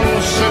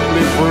won't set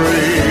me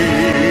free.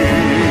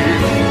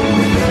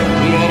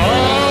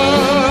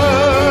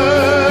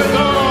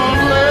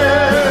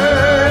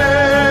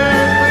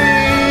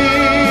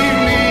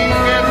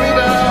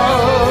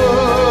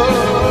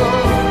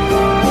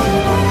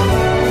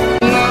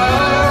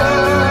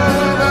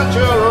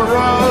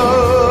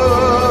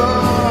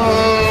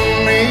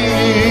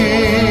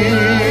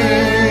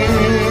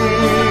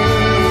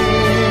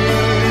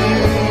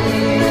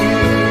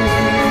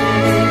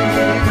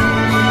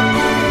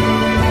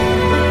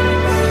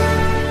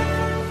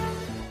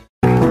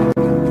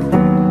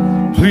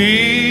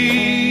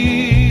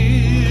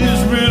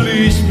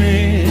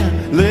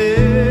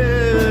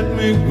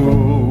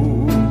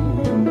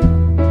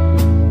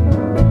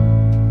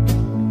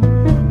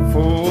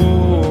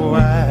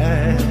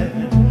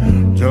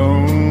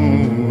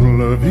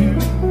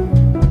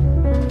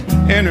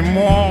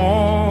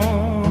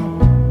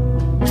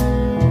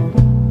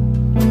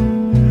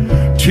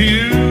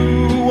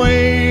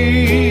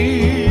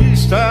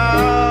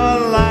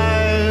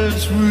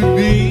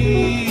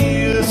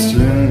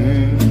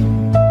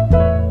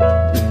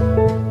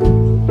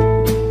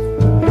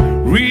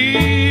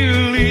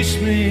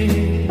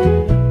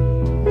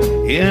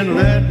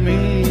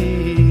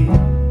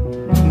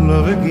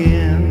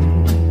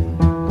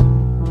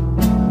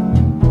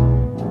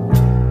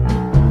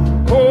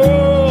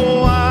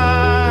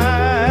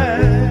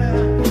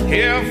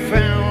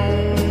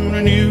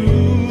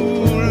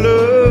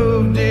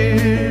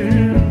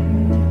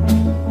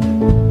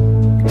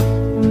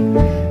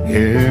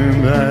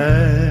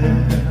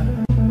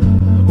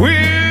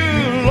 We're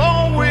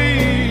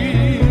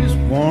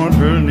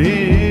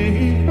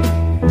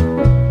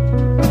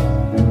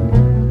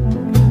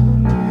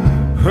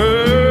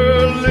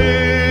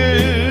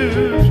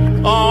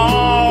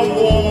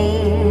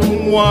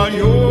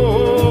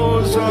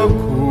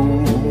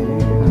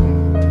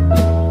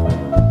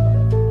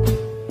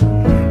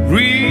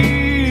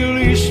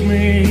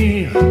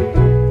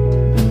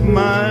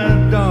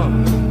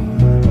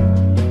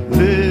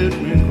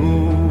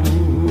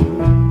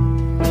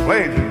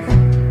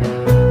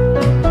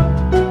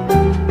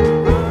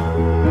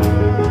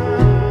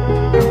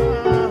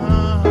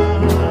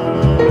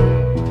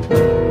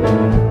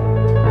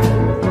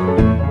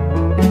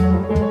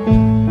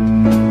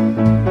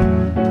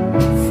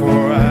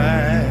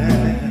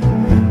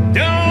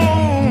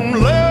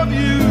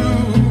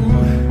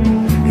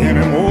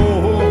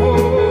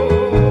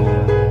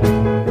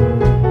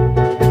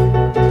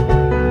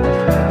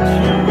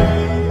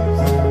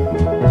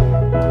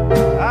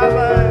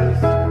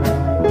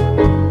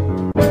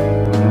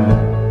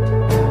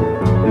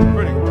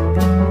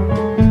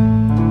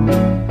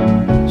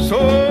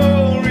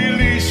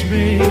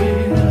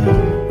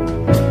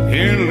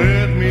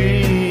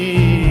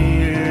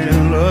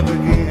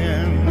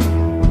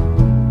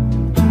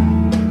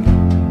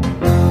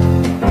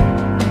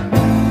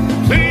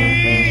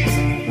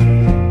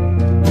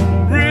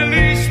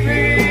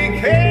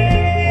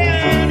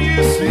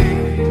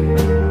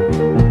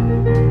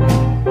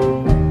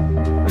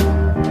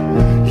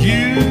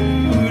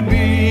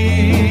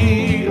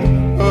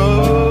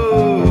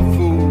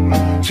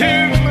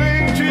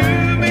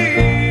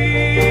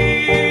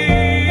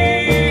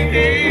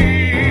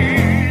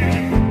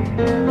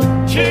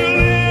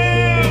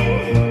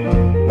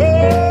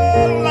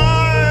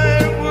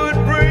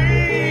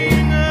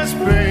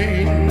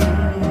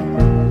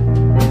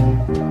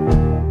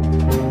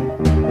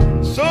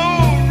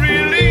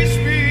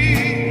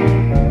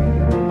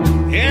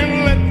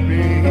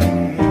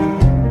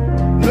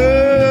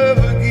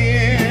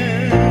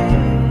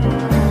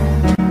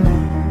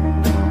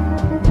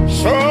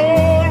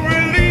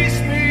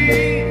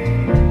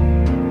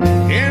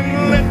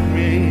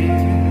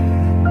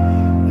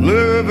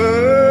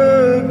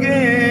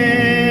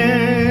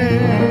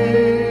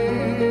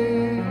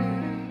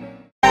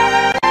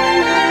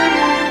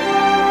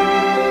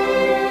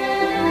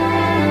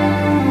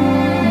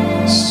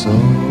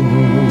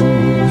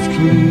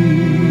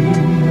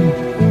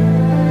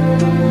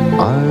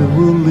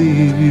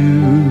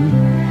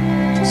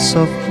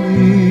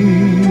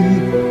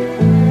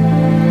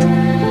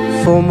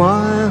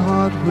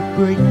heart would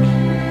break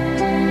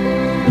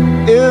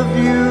if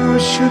you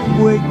should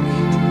wake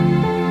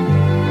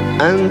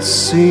and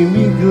see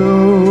me go.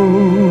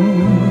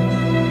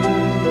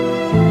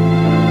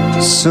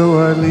 So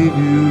I leave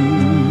you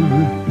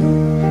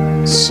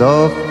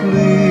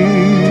softly,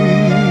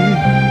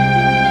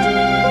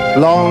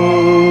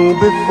 long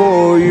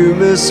before you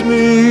miss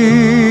me,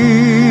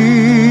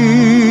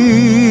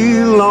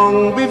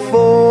 long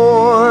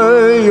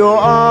before your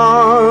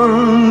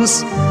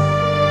arms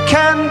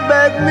can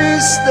beg me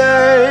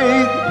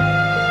stay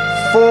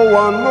for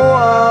one more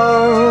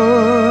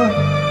hour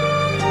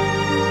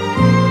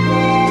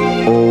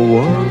or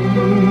one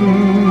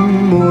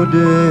more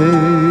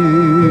day.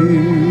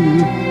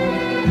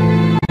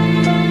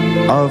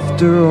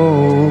 After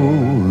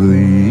all the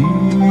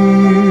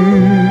years,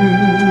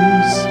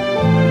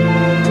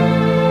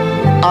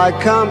 I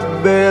can't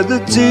bear the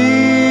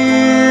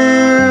tears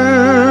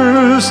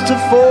to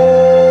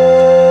fall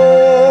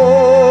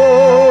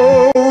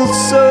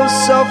so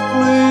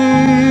softly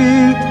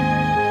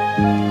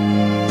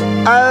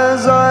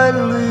as I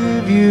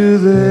leave you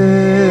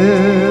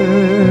there.